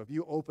morning. So if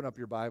you open up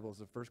your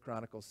Bibles of 1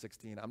 Chronicles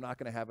 16, I'm not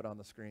going to have it on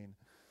the screen.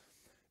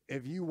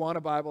 If you want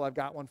a Bible, I've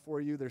got one for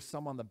you. There's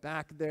some on the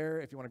back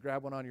there. If you want to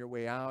grab one on your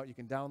way out, you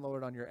can download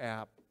it on your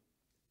app.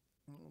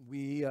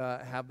 We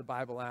have the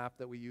Bible app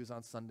that we use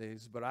on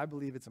Sundays, but I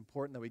believe it's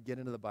important that we get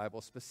into the Bible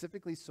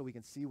specifically so we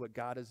can see what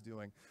God is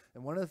doing.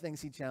 And one of the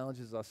things he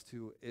challenges us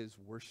to is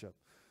worship.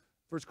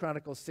 1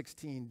 Chronicles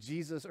 16,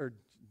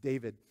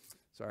 David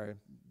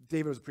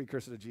was a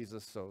precursor to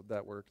Jesus, so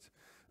that worked.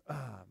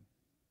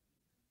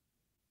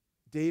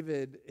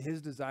 David,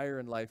 his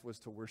desire in life was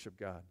to worship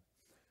God.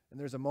 And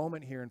there's a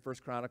moment here in 1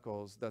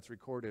 Chronicles that's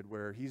recorded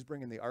where he's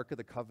bringing the Ark of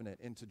the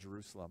Covenant into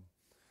Jerusalem.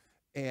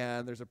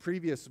 And there's a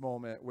previous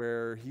moment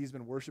where he's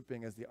been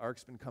worshiping as the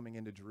Ark's been coming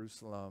into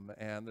Jerusalem.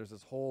 And there's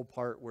this whole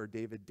part where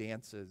David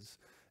dances,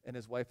 and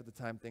his wife at the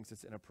time thinks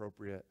it's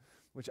inappropriate,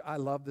 which I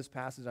love this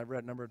passage. I've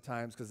read a number of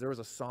times because there was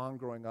a song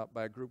growing up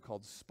by a group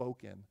called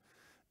Spoken.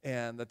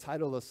 And the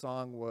title of the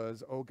song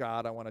was, "Oh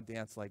God, I Want to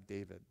Dance Like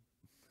David."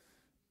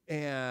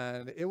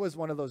 And it was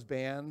one of those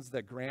bands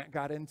that Grant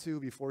got into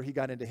before he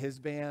got into his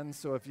band.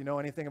 So if you know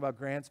anything about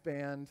Grant's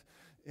band,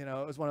 it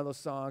was one of those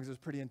songs. It was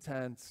pretty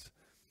intense.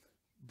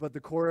 But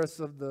the chorus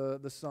of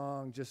the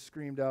song just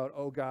screamed out,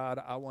 "Oh God,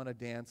 I want to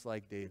dance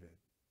like David."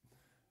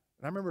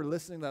 And I remember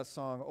listening to that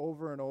song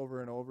over and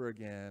over and over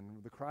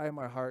again, the cry in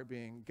my heart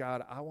being,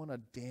 God, I want to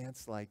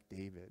dance like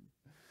David.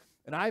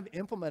 And I've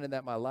implemented that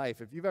in my life.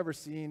 If you've ever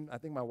seen, I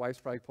think my wife's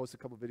probably posted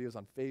a couple videos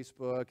on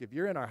Facebook. If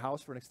you're in our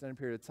house for an extended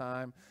period of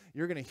time,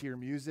 you're going to hear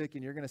music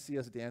and you're going to see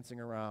us dancing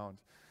around.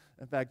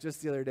 In fact,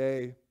 just the other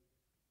day,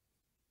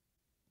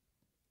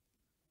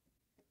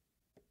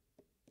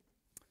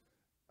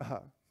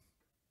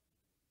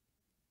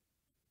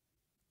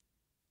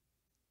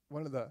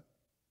 one of the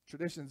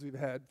traditions we've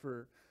had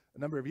for a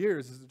number of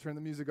years is to turn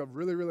the music up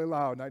really, really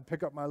loud, and I'd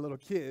pick up my little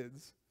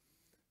kids,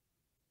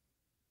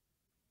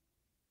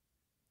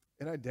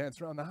 and I'd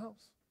dance around the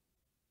house.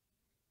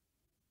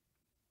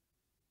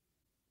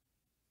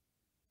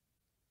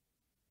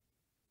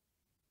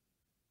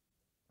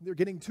 They're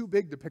getting too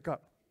big to pick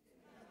up.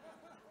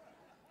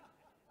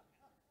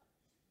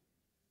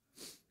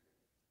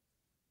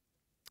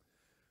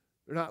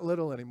 They're not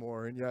little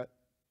anymore, and yet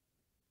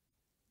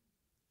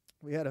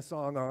we had a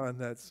song on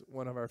that's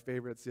one of our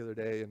favorites the other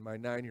day, and my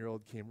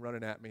 9-year-old came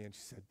running at me, and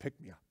she said, "Pick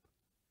me up."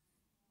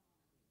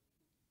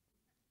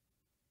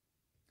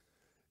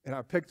 And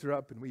I picked her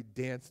up, and we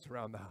danced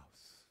around the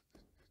house.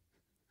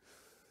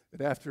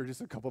 And after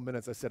just a couple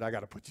minutes, I said, "I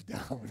got to put you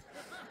down."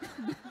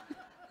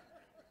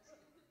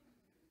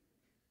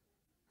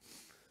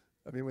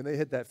 I mean, when they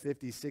hit that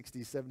 50,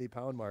 60,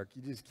 70-pound mark,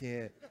 you just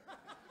can't.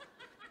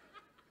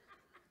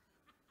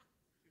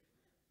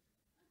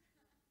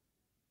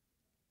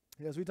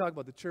 As we talk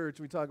about the church,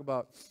 we talk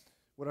about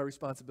what our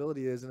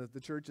responsibility is, and if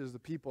the church is the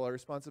people, our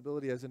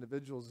responsibility as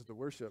individuals is to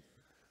worship.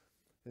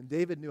 And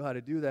David knew how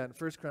to do that. In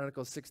 1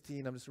 Chronicles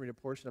 16, I'm just reading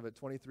a portion of it,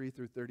 23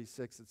 through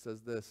 36, it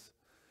says this: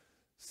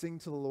 "Sing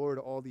to the Lord,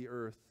 all the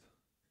earth.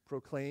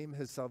 Proclaim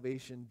his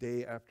salvation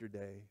day after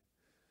day.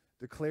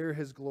 Declare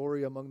his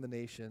glory among the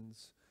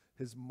nations,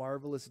 his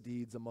marvelous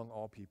deeds among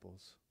all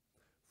peoples.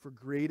 For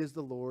great is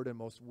the Lord and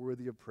most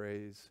worthy of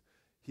praise.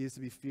 He is to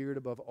be feared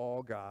above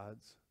all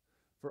gods.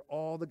 For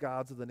all the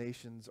gods of the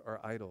nations are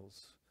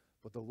idols,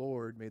 but the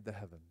Lord made the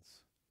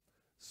heavens.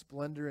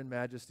 Splendor and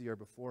majesty are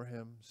before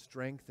him.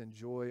 Strength and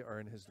joy are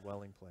in his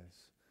dwelling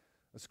place.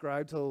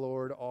 Ascribe to the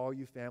Lord, all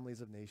you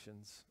families of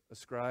nations.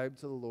 Ascribe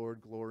to the Lord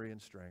glory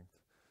and strength.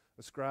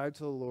 Ascribe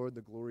to the Lord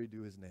the glory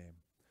due his name.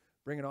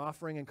 Bring an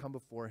offering and come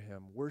before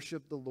him.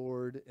 Worship the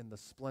Lord in the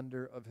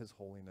splendor of his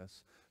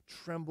holiness.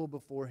 Tremble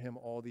before him,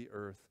 all the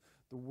earth.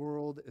 The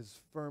world is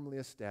firmly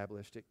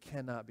established. It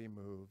cannot be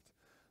moved.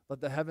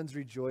 Let the heavens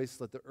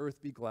rejoice. Let the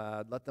earth be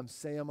glad. Let them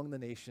say among the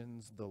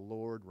nations, the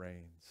Lord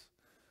reigns.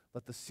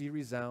 Let the sea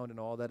resound and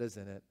all that is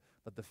in it.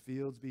 Let the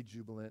fields be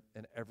jubilant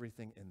and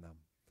everything in them.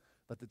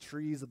 Let the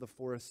trees of the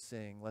forest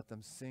sing. Let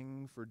them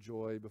sing for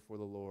joy before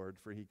the Lord,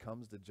 for he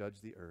comes to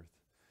judge the earth.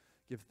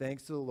 Give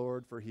thanks to the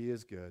Lord, for he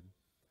is good.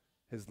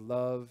 His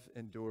love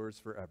endures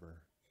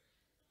forever.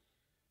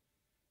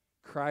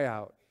 Cry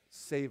out,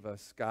 save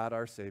us, God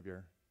our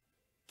Savior.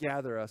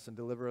 Gather us and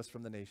deliver us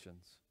from the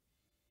nations.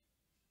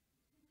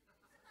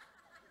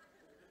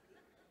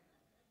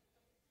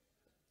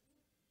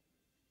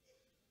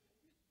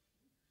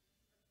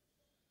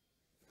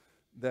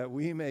 That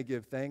we may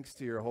give thanks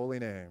to your holy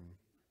name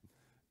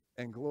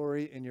and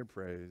glory in your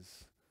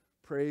praise.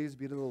 Praise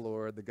be to the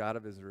Lord, the God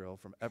of Israel,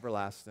 from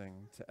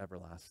everlasting to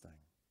everlasting.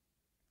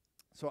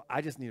 So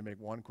I just need to make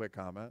one quick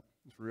comment.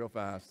 It's real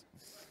fast.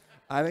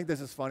 I think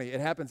this is funny. It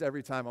happens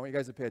every time. I want you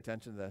guys to pay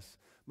attention to this.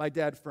 My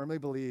dad firmly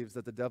believes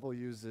that the devil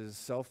uses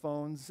cell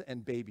phones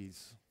and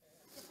babies.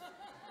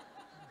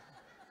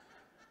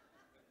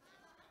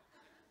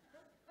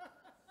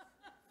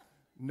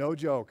 No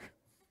joke.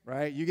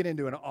 Right? You get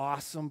into an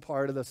awesome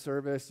part of the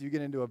service, you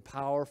get into a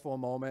powerful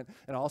moment,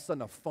 and all of a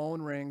sudden a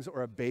phone rings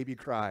or a baby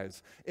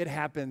cries. It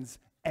happens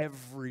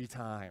every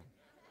time.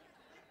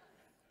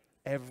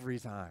 Every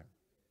time.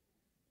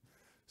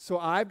 So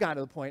I've gotten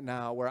to the point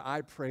now where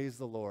I praise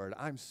the Lord.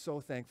 I'm so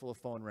thankful a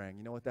phone rang.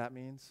 You know what that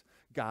means?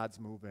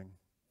 God's moving.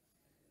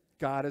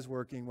 God is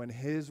working. When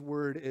his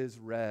word is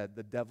read,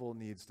 the devil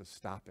needs to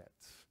stop it.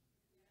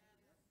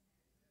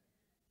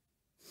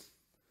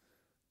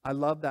 I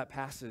love that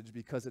passage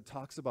because it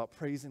talks about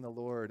praising the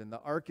Lord, and the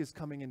ark is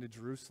coming into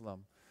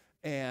Jerusalem,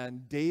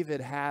 and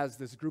David has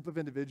this group of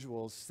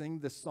individuals sing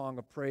this song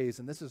of praise,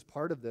 and this is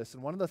part of this.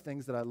 And one of the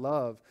things that I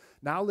love,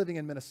 now living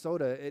in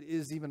Minnesota, it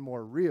is even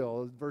more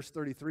real. Verse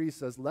 33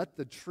 says, let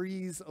the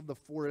trees of the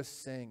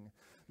forest sing.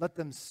 Let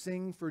them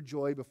sing for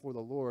joy before the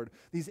Lord.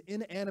 These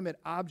inanimate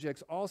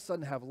objects all of a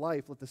sudden have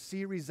life. Let the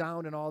sea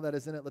resound and all that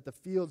is in it. Let the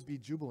fields be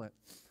jubilant.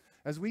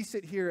 As we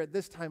sit here at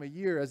this time of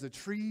year, as the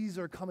trees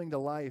are coming to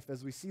life,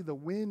 as we see the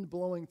wind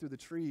blowing through the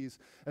trees,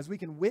 as we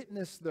can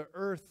witness the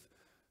earth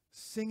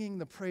singing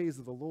the praise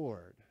of the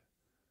Lord,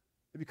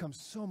 it becomes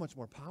so much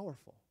more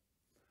powerful.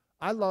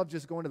 I love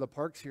just going to the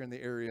parks here in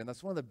the area, and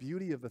that's one of the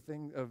beauty of the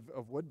thing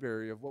of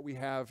Woodbury, of what we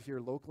have here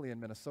locally in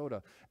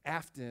Minnesota.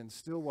 Afton,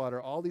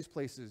 Stillwater, all these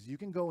places, you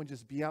can go and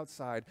just be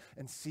outside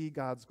and see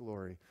God's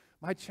glory.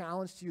 My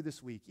challenge to you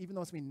this week, even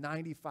though it's going to be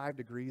 95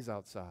 degrees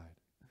outside,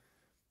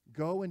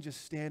 go and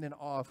just stand in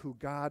awe of who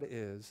God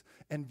is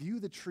and view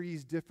the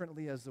trees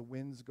differently as the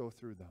winds go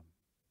through them.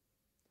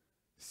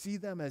 See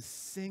them as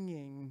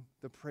singing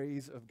the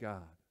praise of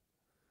God.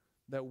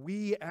 That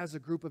we as a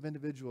group of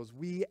individuals,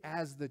 we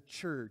as the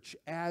church,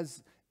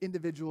 as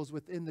individuals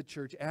within the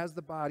church, as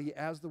the body,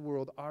 as the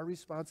world, our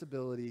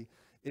responsibility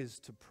is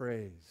to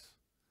praise.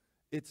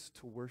 It's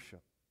to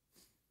worship.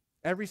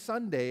 Every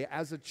Sunday,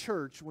 as a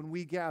church, when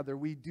we gather,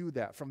 we do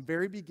that from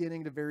very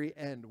beginning to very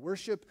end.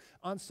 Worship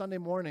on Sunday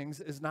mornings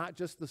is not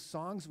just the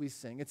songs we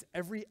sing. It's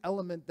every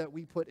element that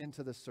we put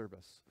into the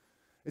service.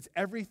 It's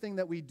everything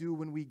that we do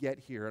when we get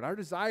here. And our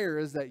desire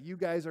is that you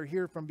guys are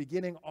here from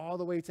beginning all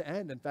the way to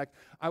end. In fact,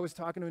 I was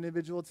talking to an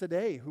individual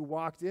today who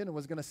walked in and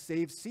was going to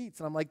save seats.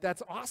 And I'm like,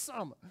 that's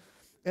awesome.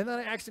 And then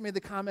I actually made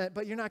the comment,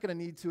 but you're not going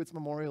to need to. It's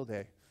Memorial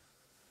Day.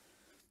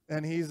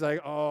 And he's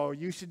like, oh,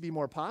 you should be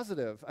more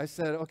positive. I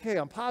said, okay,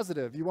 I'm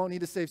positive. You won't need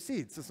to save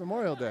seats. It's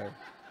Memorial Day.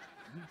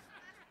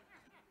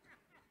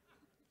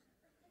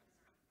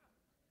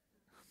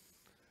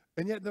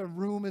 And yet the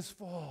room is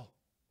full.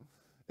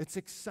 It's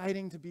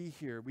exciting to be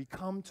here. We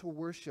come to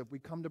worship. We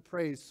come to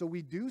praise. So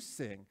we do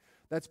sing.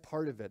 That's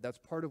part of it. That's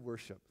part of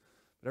worship.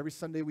 But every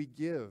Sunday we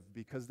give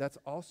because that's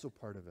also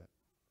part of it.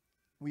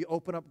 We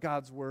open up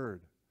God's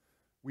word.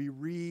 We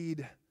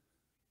read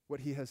what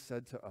he has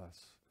said to us.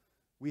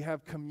 We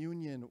have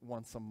communion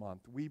once a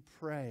month. We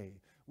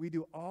pray. We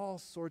do all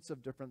sorts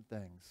of different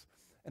things.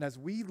 And as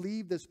we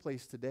leave this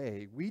place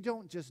today, we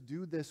don't just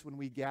do this when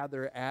we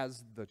gather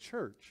as the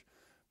church,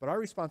 but our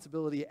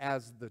responsibility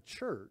as the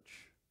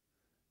church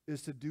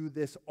is to do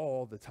this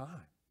all the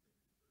time.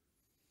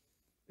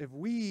 If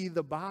we,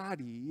 the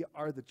body,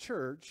 are the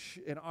church,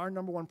 and our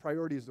number one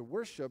priority is to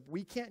worship,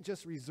 we can't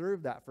just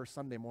reserve that for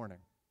Sunday morning.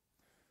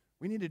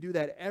 We need to do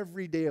that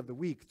every day of the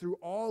week through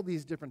all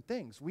these different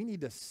things. We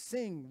need to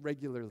sing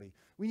regularly.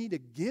 We need to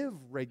give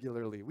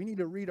regularly. We need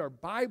to read our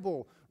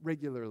Bible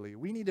regularly.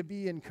 We need to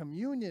be in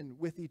communion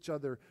with each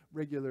other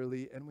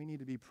regularly, and we need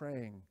to be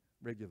praying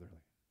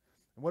regularly.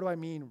 And what do I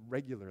mean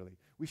regularly?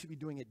 We should be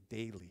doing it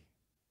daily.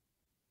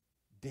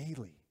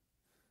 Daily.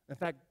 In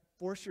fact,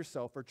 force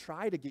yourself or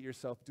try to get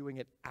yourself doing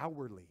it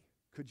hourly.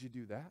 Could you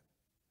do that?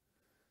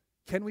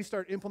 Can we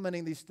start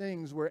implementing these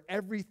things where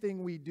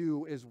everything we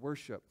do is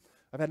worship?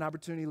 I've had an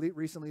opportunity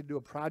recently to do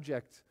a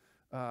project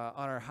on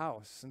our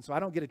house, and so I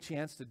don't get a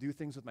chance to do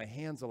things with my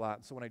hands a lot,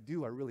 and so when I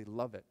do, I really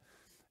love it.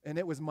 and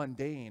it was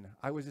mundane.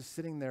 I was just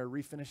sitting there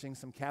refinishing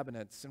some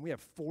cabinets, and we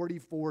have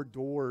 44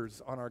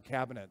 doors on our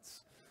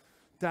cabinets.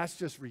 That's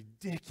just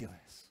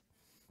ridiculous.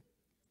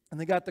 And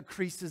they got the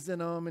creases in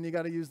them, and you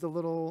got to use the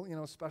little,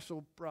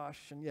 special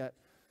brush, and yet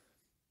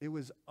it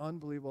was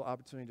unbelievable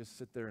opportunity to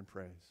sit there and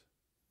praise,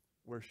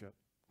 worship.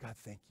 God,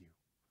 thank you.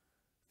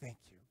 Thank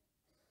you.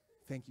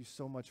 Thank you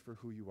so much for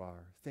who you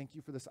are. Thank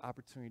you for this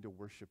opportunity to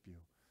worship you.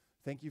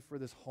 Thank you for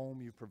this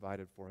home you've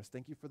provided for us.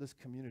 Thank you for this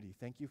community.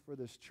 Thank you for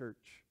this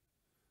church.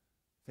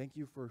 Thank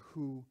you for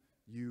who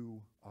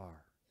you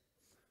are.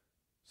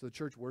 So the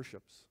church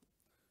worships.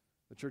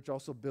 The church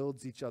also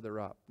builds each other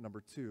up.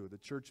 Number 2, the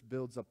church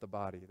builds up the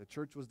body. The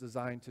church was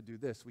designed to do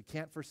this. We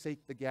can't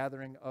forsake the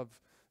gathering of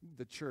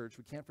the church.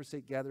 We can't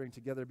forsake gathering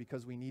together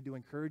because we need to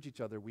encourage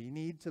each other. We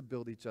need to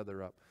build each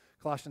other up.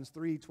 Colossians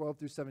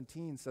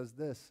 3:12-17 says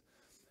this,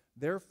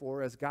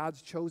 "Therefore, as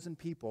God's chosen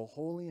people,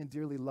 holy and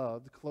dearly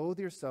loved, clothe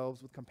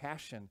yourselves with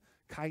compassion,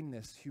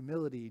 kindness,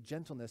 humility,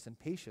 gentleness, and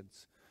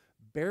patience.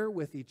 Bear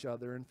with each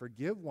other and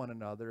forgive one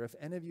another. If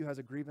any of you has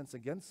a grievance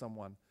against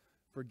someone,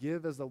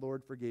 forgive as the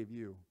Lord forgave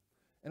you.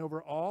 And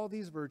over all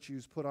these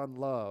virtues put on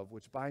love,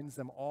 which binds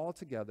them all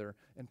together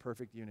in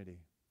perfect unity.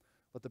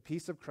 Let the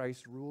peace of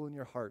Christ rule in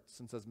your hearts,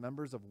 since as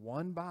members of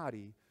one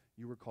body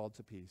you were called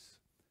to peace.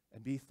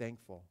 And be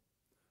thankful.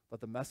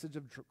 Let the message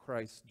of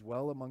Christ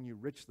dwell among you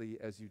richly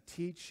as you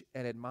teach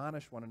and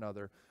admonish one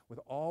another with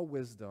all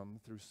wisdom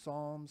through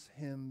psalms,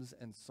 hymns,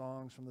 and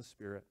songs from the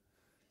Spirit,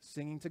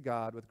 singing to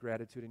God with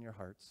gratitude in your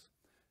hearts.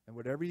 And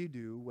whatever you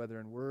do, whether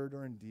in word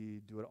or in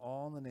deed, do it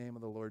all in the name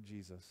of the Lord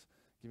Jesus,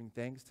 giving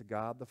thanks to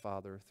God the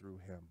Father through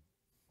him."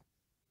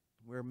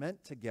 We're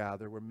meant to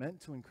gather. We're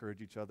meant to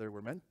encourage each other.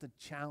 We're meant to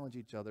challenge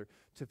each other,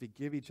 to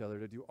forgive each other,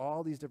 to do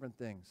all these different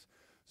things.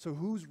 So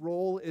whose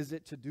role is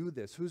it to do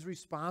this? Who's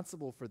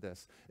responsible for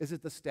this? Is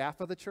it the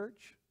staff of the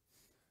church?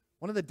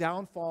 One of the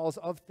downfalls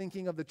of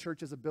thinking of the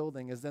church as a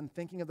building is then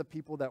thinking of the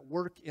people that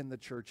work in the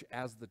church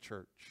as the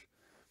church.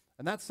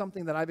 And that's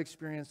something that I've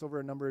experienced over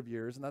a number of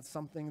years, and that's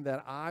something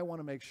that I want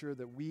to make sure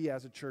that we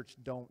as a church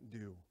don't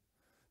do.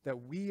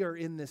 That we are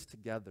in this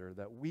together,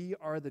 that we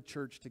are the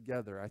church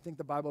together. I think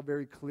the Bible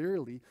very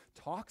clearly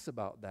talks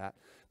about that.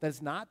 That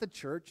it's not the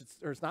church,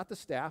 it's not the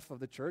staff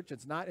of the church,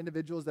 it's not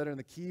individuals that are in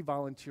the key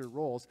volunteer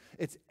roles,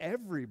 it's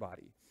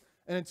everybody.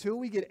 And until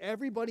we get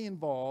everybody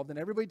involved and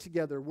everybody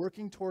together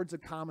working towards a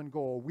common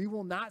goal, we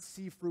will not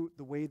see fruit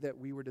the way that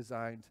we were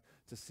designed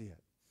to see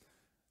it.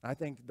 I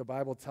think the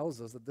Bible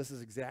tells us that this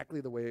is exactly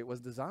the way it was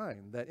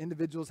designed, that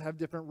individuals have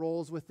different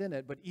roles within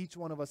it, but each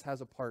one of us has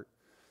a part.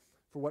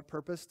 For what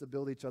purpose? To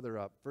build each other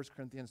up. 1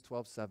 Corinthians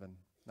 12:7.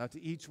 Now to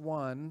each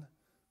one,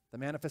 the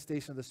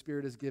manifestation of the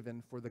Spirit is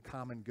given for the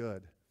common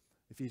good.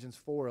 Ephesians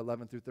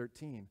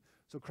 4:11-13.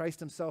 So Christ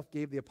himself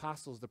gave the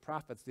apostles, the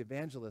prophets, the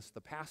evangelists, the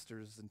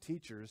pastors, and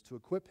teachers to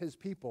equip his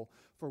people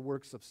for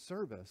works of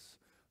service,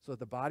 so that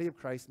the body of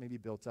Christ may be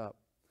built up,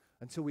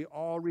 until we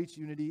all reach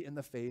unity in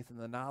the faith and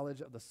the knowledge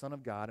of the Son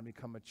of God and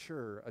become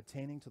mature,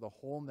 attaining to the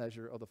whole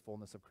measure of the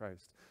fullness of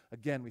Christ.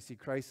 Again, we see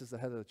Christ as the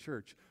head of the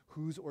church.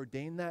 Who's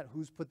ordained that?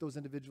 Who's put those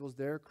individuals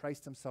there?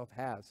 Christ himself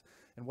has.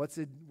 And what's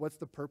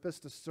the purpose?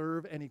 To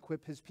serve and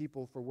equip his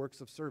people for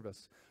works of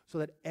service, so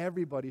that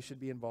everybody should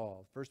be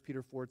involved. 1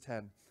 Peter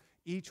 4:10.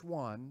 Each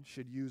one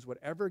should use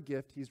whatever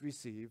gift he's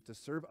received to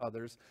serve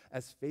others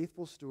as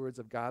faithful stewards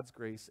of God's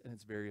grace in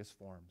its various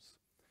forms.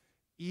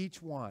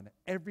 Each one,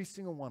 every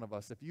single one of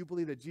us, if you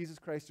believe that Jesus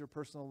Christ, your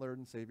personal Lord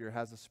and Savior,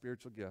 has a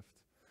spiritual gift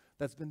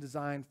that's been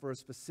designed for a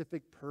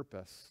specific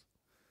purpose,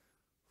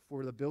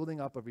 for the building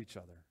up of each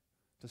other,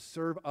 to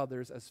serve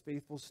others as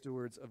faithful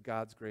stewards of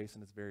God's grace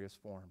in its various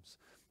forms.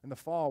 In the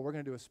fall, we're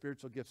going to do a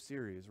spiritual gift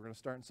series. We're going to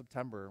start in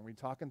September, and we're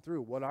talking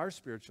through what are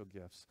spiritual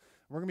gifts.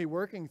 We're going to be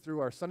working through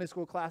our Sunday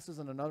school classes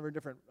and a number of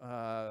different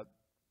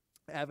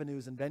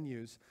avenues and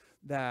venues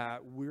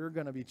that we're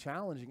going to be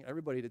challenging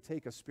everybody to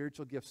take a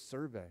spiritual gift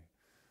survey.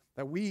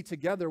 That we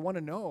together want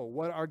to know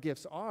what our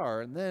gifts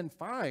are and then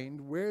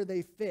find where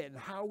they fit and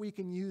how we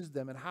can use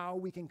them and how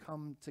we can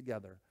come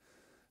together.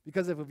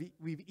 Because if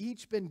we've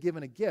each been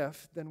given a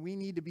gift, then we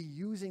need to be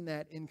using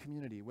that in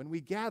community. When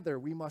we gather,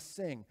 we must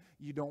sing.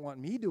 You don't want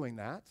me doing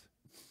that,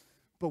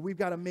 but we've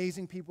got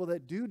amazing people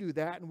that do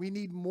that, and we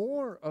need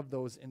more of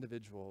those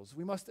individuals.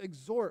 We must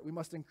exhort, we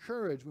must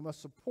encourage, we must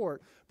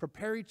support,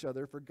 prepare each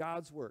other for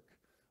God's work,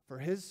 for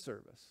his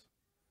service,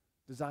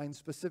 designed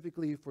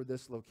specifically for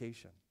this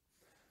location.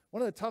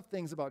 One of the tough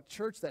things about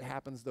church that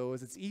happens, though,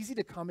 is it's easy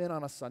to come in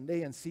on a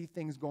Sunday and see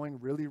things going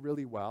really,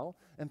 really well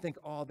and think,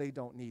 oh, they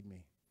don't need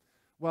me.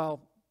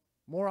 Well,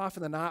 more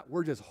often than not,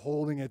 we're just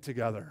holding it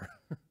together.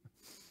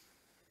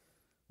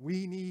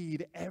 We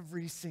need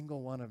every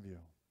single one of you.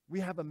 We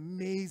have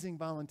amazing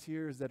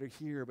volunteers that are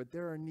here, but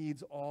there are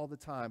needs all the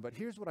time. But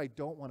here's what I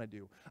don't want to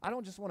do. I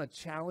don't just want to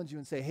challenge you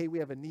and say, hey, we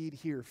have a need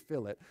here,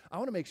 fill it. I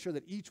want to make sure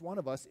that each one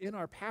of us, in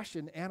our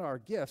passion and our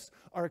gifts,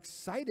 are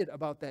excited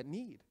about that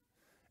need.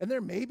 And there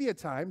may be a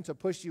time to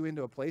push you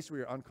into a place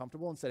where you're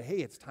uncomfortable and say, hey,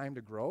 it's time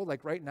to grow.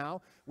 Like right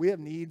now, we have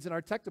needs in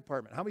our tech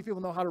department. How many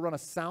people know how to run a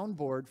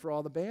soundboard for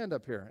all the band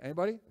up here?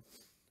 Anybody?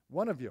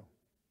 One of you.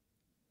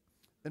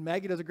 And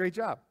Maggie does a great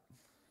job.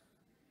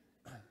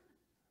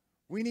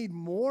 We need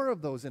more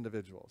of those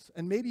individuals.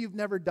 And maybe you've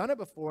never done it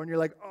before and you're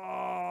like,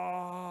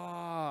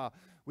 oh,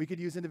 we could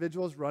use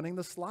individuals running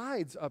the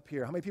slides up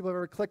here. How many people have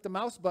ever clicked the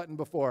mouse button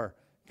before?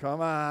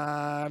 Come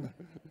on.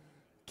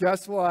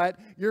 Guess what?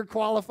 You're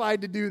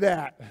qualified to do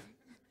that.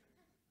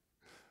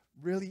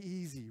 Really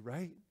easy,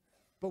 right?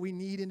 But we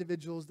need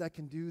individuals that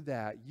can do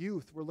that.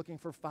 Youth, we're looking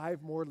for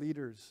 5 more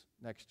leaders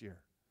next year.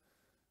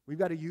 We've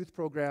got a youth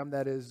program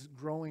that is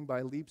growing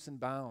by leaps and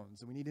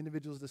bounds, and we need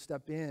individuals to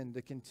step in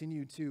to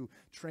continue to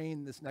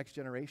train this next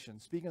generation.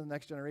 Speaking of the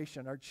next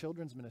generation, our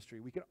children's ministry,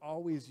 we can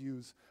always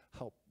use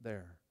help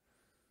there.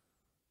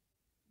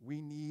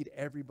 We need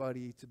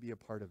everybody to be a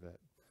part of it.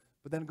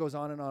 But then it goes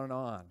on and on and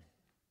on.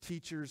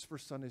 Teachers for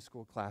Sunday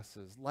school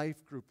classes,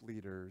 life group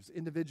leaders,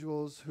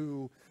 individuals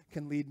who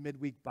can lead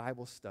midweek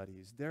Bible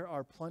studies. There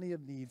are plenty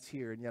of needs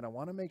here, and yet I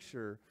want to make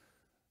sure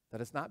that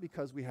it's not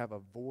because we have a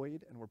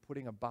void and we're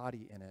putting a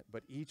body in it,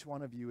 but each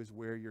one of you is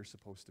where you're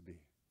supposed to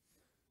be.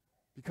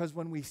 Because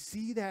when we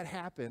see that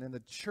happen and the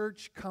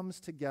church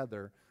comes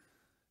together,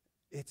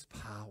 it's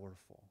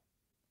powerful.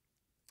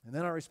 And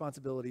then our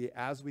responsibility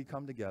as we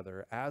come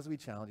together, as we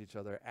challenge each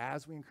other,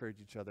 as we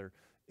encourage each other,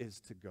 is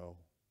to go.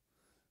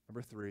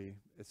 Number 3,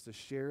 it's to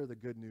share the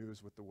good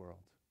news with the world.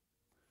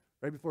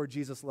 Right before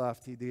Jesus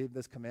left, he gave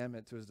this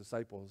commandment to his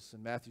disciples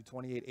in Matthew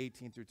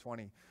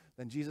 28:18-20.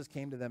 Then Jesus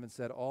came to them and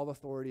said, all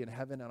authority in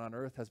heaven and on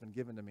earth has been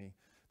given to me.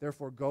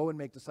 Therefore, go and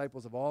make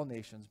disciples of all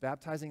nations,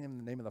 baptizing them in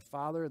the name of the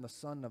Father and the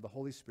Son and of the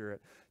Holy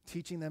Spirit,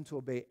 teaching them to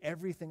obey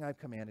everything I've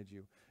commanded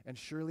you. And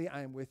surely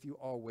I am with you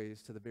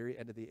always to the very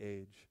end of the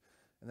age.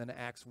 And then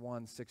Acts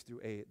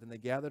 1:6-8. Then they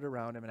gathered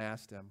around him and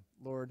asked him,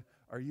 Lord,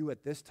 are you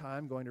at this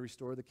time going to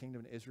restore the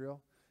kingdom in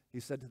Israel? He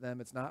said to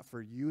them, it's not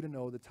for you to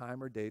know the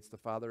time or dates the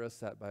Father has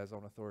set by his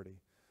own authority,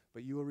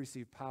 but you will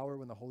receive power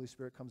when the Holy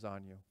Spirit comes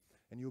on you,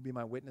 and you will be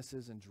my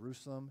witnesses in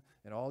Jerusalem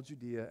and all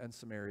Judea and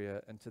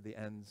Samaria and to the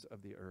ends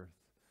of the earth.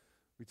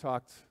 We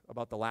talked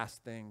about the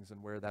last things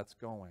and where that's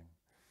going.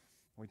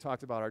 We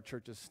talked about our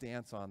church's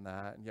stance on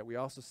that, and yet we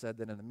also said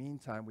that in the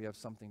meantime we have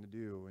something to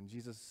do. And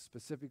Jesus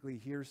specifically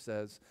here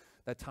says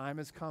that time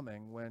is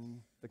coming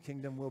when the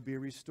kingdom will be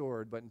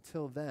restored, but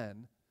until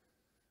then,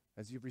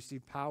 as you've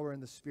received power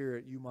in the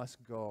Spirit, you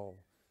must go,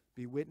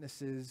 be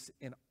witnesses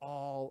in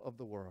all of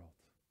the world.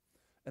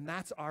 And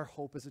that's our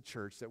hope as a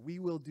church, that we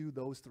will do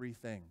those 3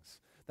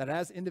 things. That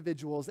as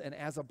individuals and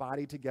as a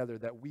body together,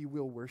 that we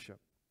will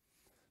worship.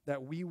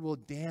 That we will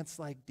dance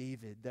like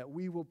David. That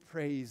we will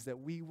praise. That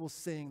we will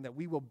sing. That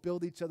we will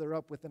build each other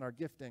up within our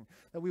gifting.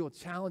 That we will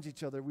challenge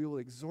each other. We will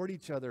exhort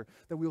each other.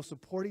 That we will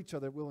support each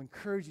other. We'll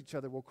encourage each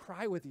other. We'll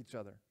cry with each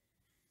other.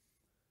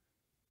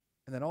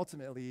 And then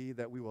ultimately,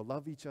 that we will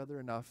love each other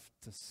enough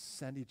to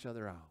send each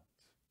other out.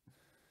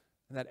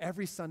 And that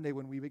every Sunday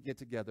when we get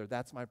together,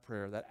 that's my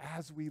prayer, that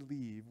as we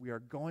leave, we are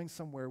going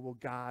somewhere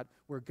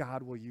where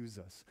God will use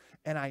us.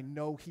 And I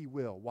know he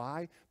will.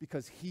 Why?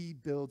 Because he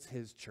builds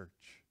his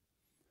church.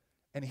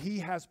 And he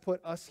has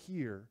put us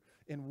here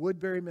in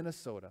Woodbury,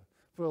 Minnesota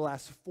for the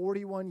last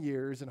 41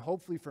 years, and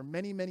hopefully for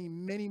many, many,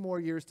 many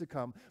more years to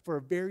come, for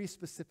a very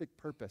specific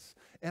purpose.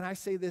 And I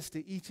say this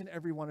to each and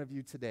every one of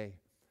you today.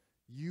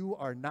 You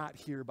are not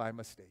here by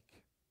mistake.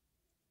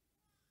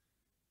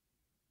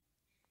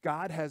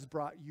 God has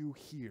brought you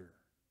here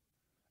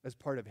as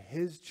part of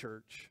his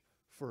church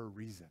for a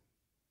reason.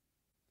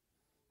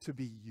 To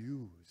be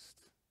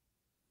used,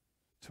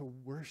 to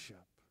worship,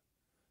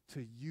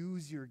 to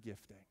use your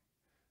gifting,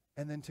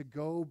 and then to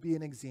go be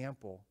an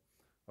example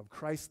of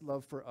Christ's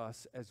love for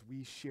us as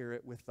we share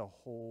it with the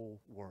whole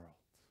world.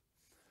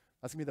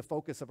 That's going to be the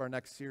focus of our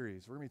next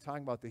series. We're going to be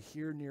talking about the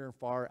here, near, and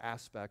far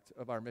aspect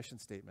of our mission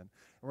statement.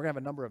 And we're going to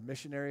have a number of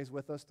missionaries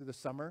with us through the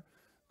summer.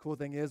 Cool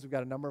thing is we've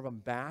got a number of them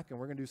back, and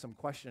we're going to do some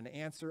question and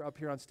answer up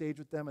here on stage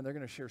with them, and they're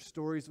going to share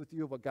stories with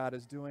you of what God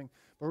is doing.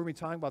 But we're going to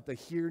be talking about the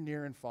here,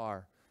 near, and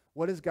far.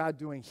 What is God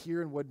doing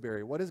here in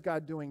Woodbury? What is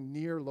God doing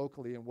near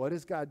locally? And what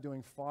is God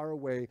doing far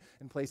away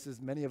in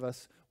places many of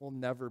us will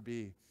never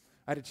be?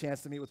 I had a chance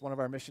to meet with one of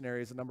our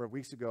missionaries a number of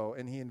weeks ago,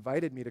 and he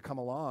invited me to come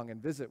along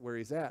and visit where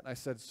he's at. And I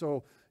said,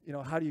 so,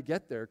 how do you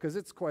get there? Because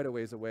it's quite a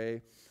ways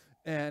away.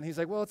 And he's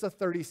like, well, it's a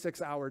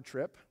 36-hour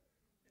trip.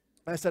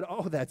 And I said,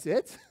 oh, that's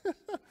it?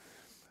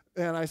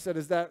 And I said,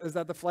 is that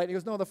the flight? And he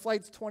goes, no, the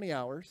flight's 20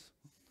 hours.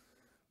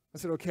 I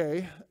said,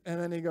 okay. And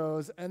then he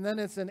goes, and then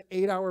it's an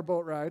 8-hour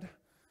boat ride,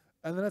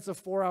 and then it's a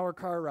 4-hour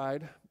car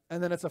ride,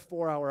 and then it's a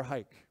 4-hour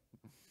hike.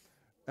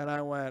 And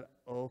I went,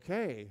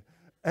 okay.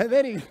 And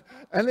then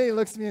he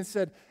looks at me and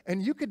said,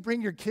 and you could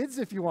bring your kids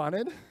if you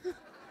wanted.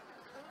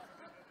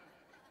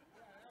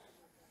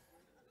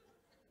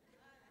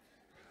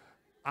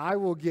 I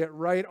will get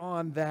right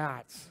on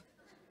that.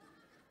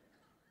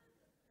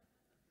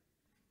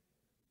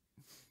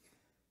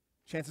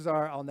 Chances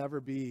are I'll never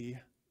be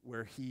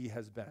where he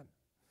has been.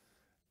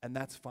 And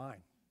that's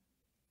fine.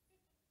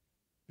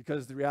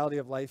 Because the reality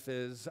of life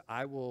is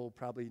I will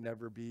probably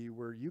never be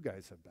where you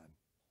guys have been.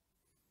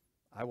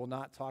 I will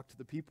not talk to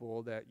the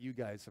people that you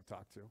guys have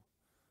talked to.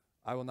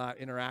 I will not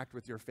interact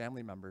with your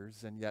family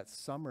members, and yet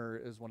summer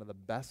is one of the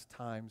best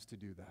times to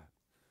do that.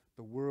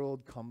 The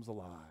world comes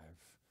alive.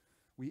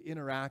 We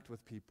interact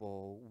with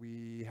people.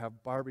 We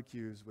have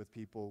barbecues with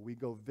people. We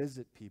go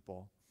visit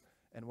people.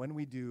 And when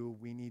we do,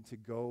 we need to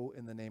go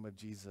in the name of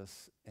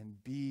Jesus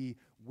and be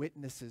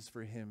witnesses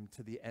for him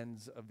to the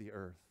ends of the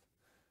earth.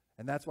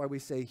 And that's why we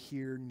say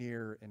here,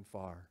 near, and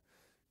far.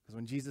 Because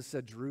when Jesus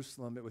said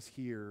Jerusalem, it was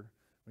here.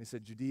 When he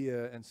said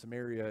Judea and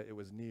Samaria, it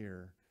was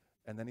near.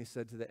 And then he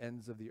said to the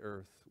ends of the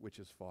earth, which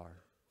is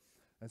far.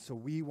 And so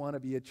we want to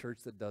be a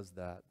church that does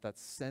that, that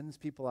sends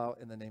people out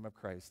in the name of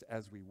Christ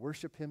as we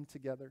worship him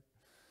together,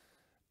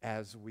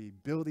 as we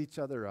build each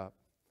other up,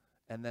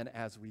 and then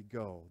as we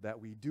go,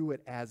 that we do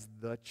it as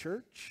the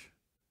church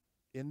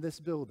in this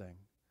building,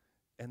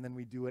 and then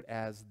we do it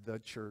as the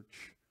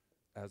church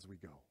as we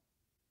go.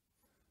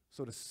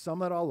 So to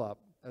sum it all up,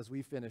 as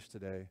we finish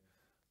today,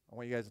 I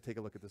want you guys to take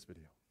a look at this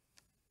video.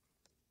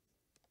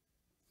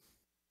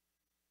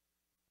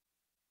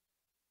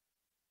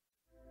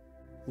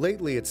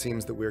 Lately, it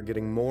seems that we're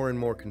getting more and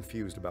more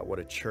confused about what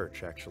a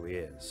church actually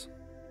is.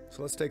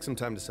 So let's take some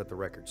time to set the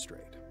record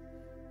straight.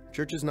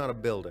 Church is not a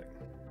building,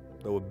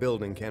 though a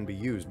building can be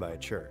used by a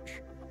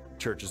church.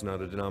 Church is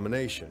not a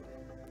denomination,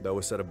 though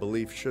a set of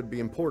beliefs should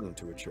be important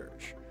to a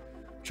church.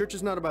 Church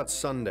is not about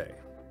Sunday,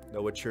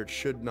 though a church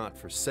should not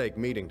forsake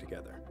meeting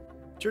together.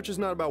 Church is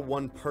not about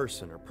one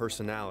person or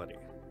personality,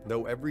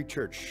 though every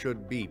church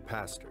should be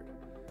pastored.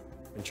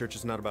 And church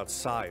is not about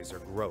size or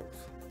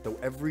growth, though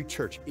every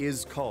church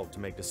is called to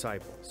make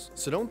disciples.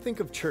 So don't think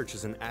of church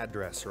as an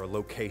address or a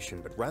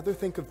location, but rather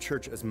think of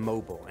church as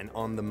mobile and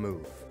on the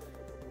move.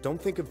 Don't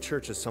think of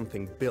church as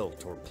something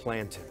built or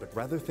planted, but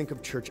rather think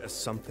of church as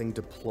something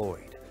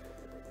deployed.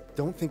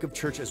 Don't think of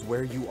church as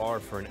where you are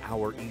for an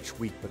hour each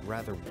week, but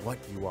rather what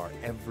you are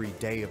every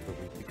day of the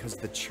week, because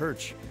the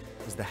church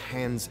is the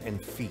hands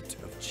and feet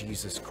of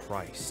Jesus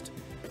Christ.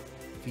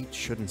 Feet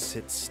shouldn't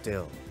sit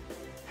still.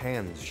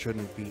 Hands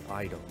shouldn't be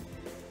idle.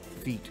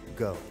 Feet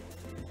go.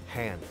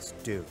 Hands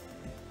do.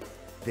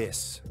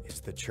 This is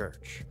the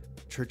church.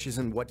 Church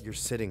isn't what you're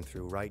sitting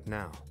through right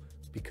now,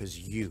 because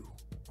you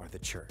are the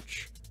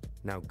church.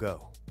 Now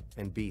go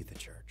and be the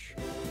church.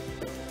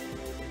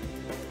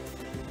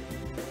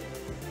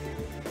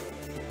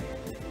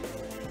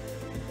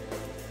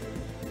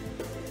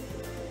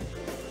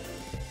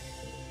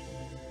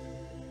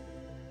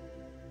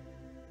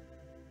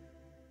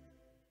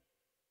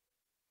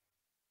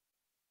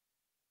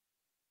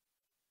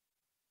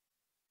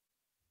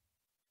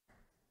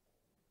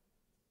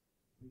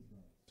 Please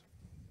rise.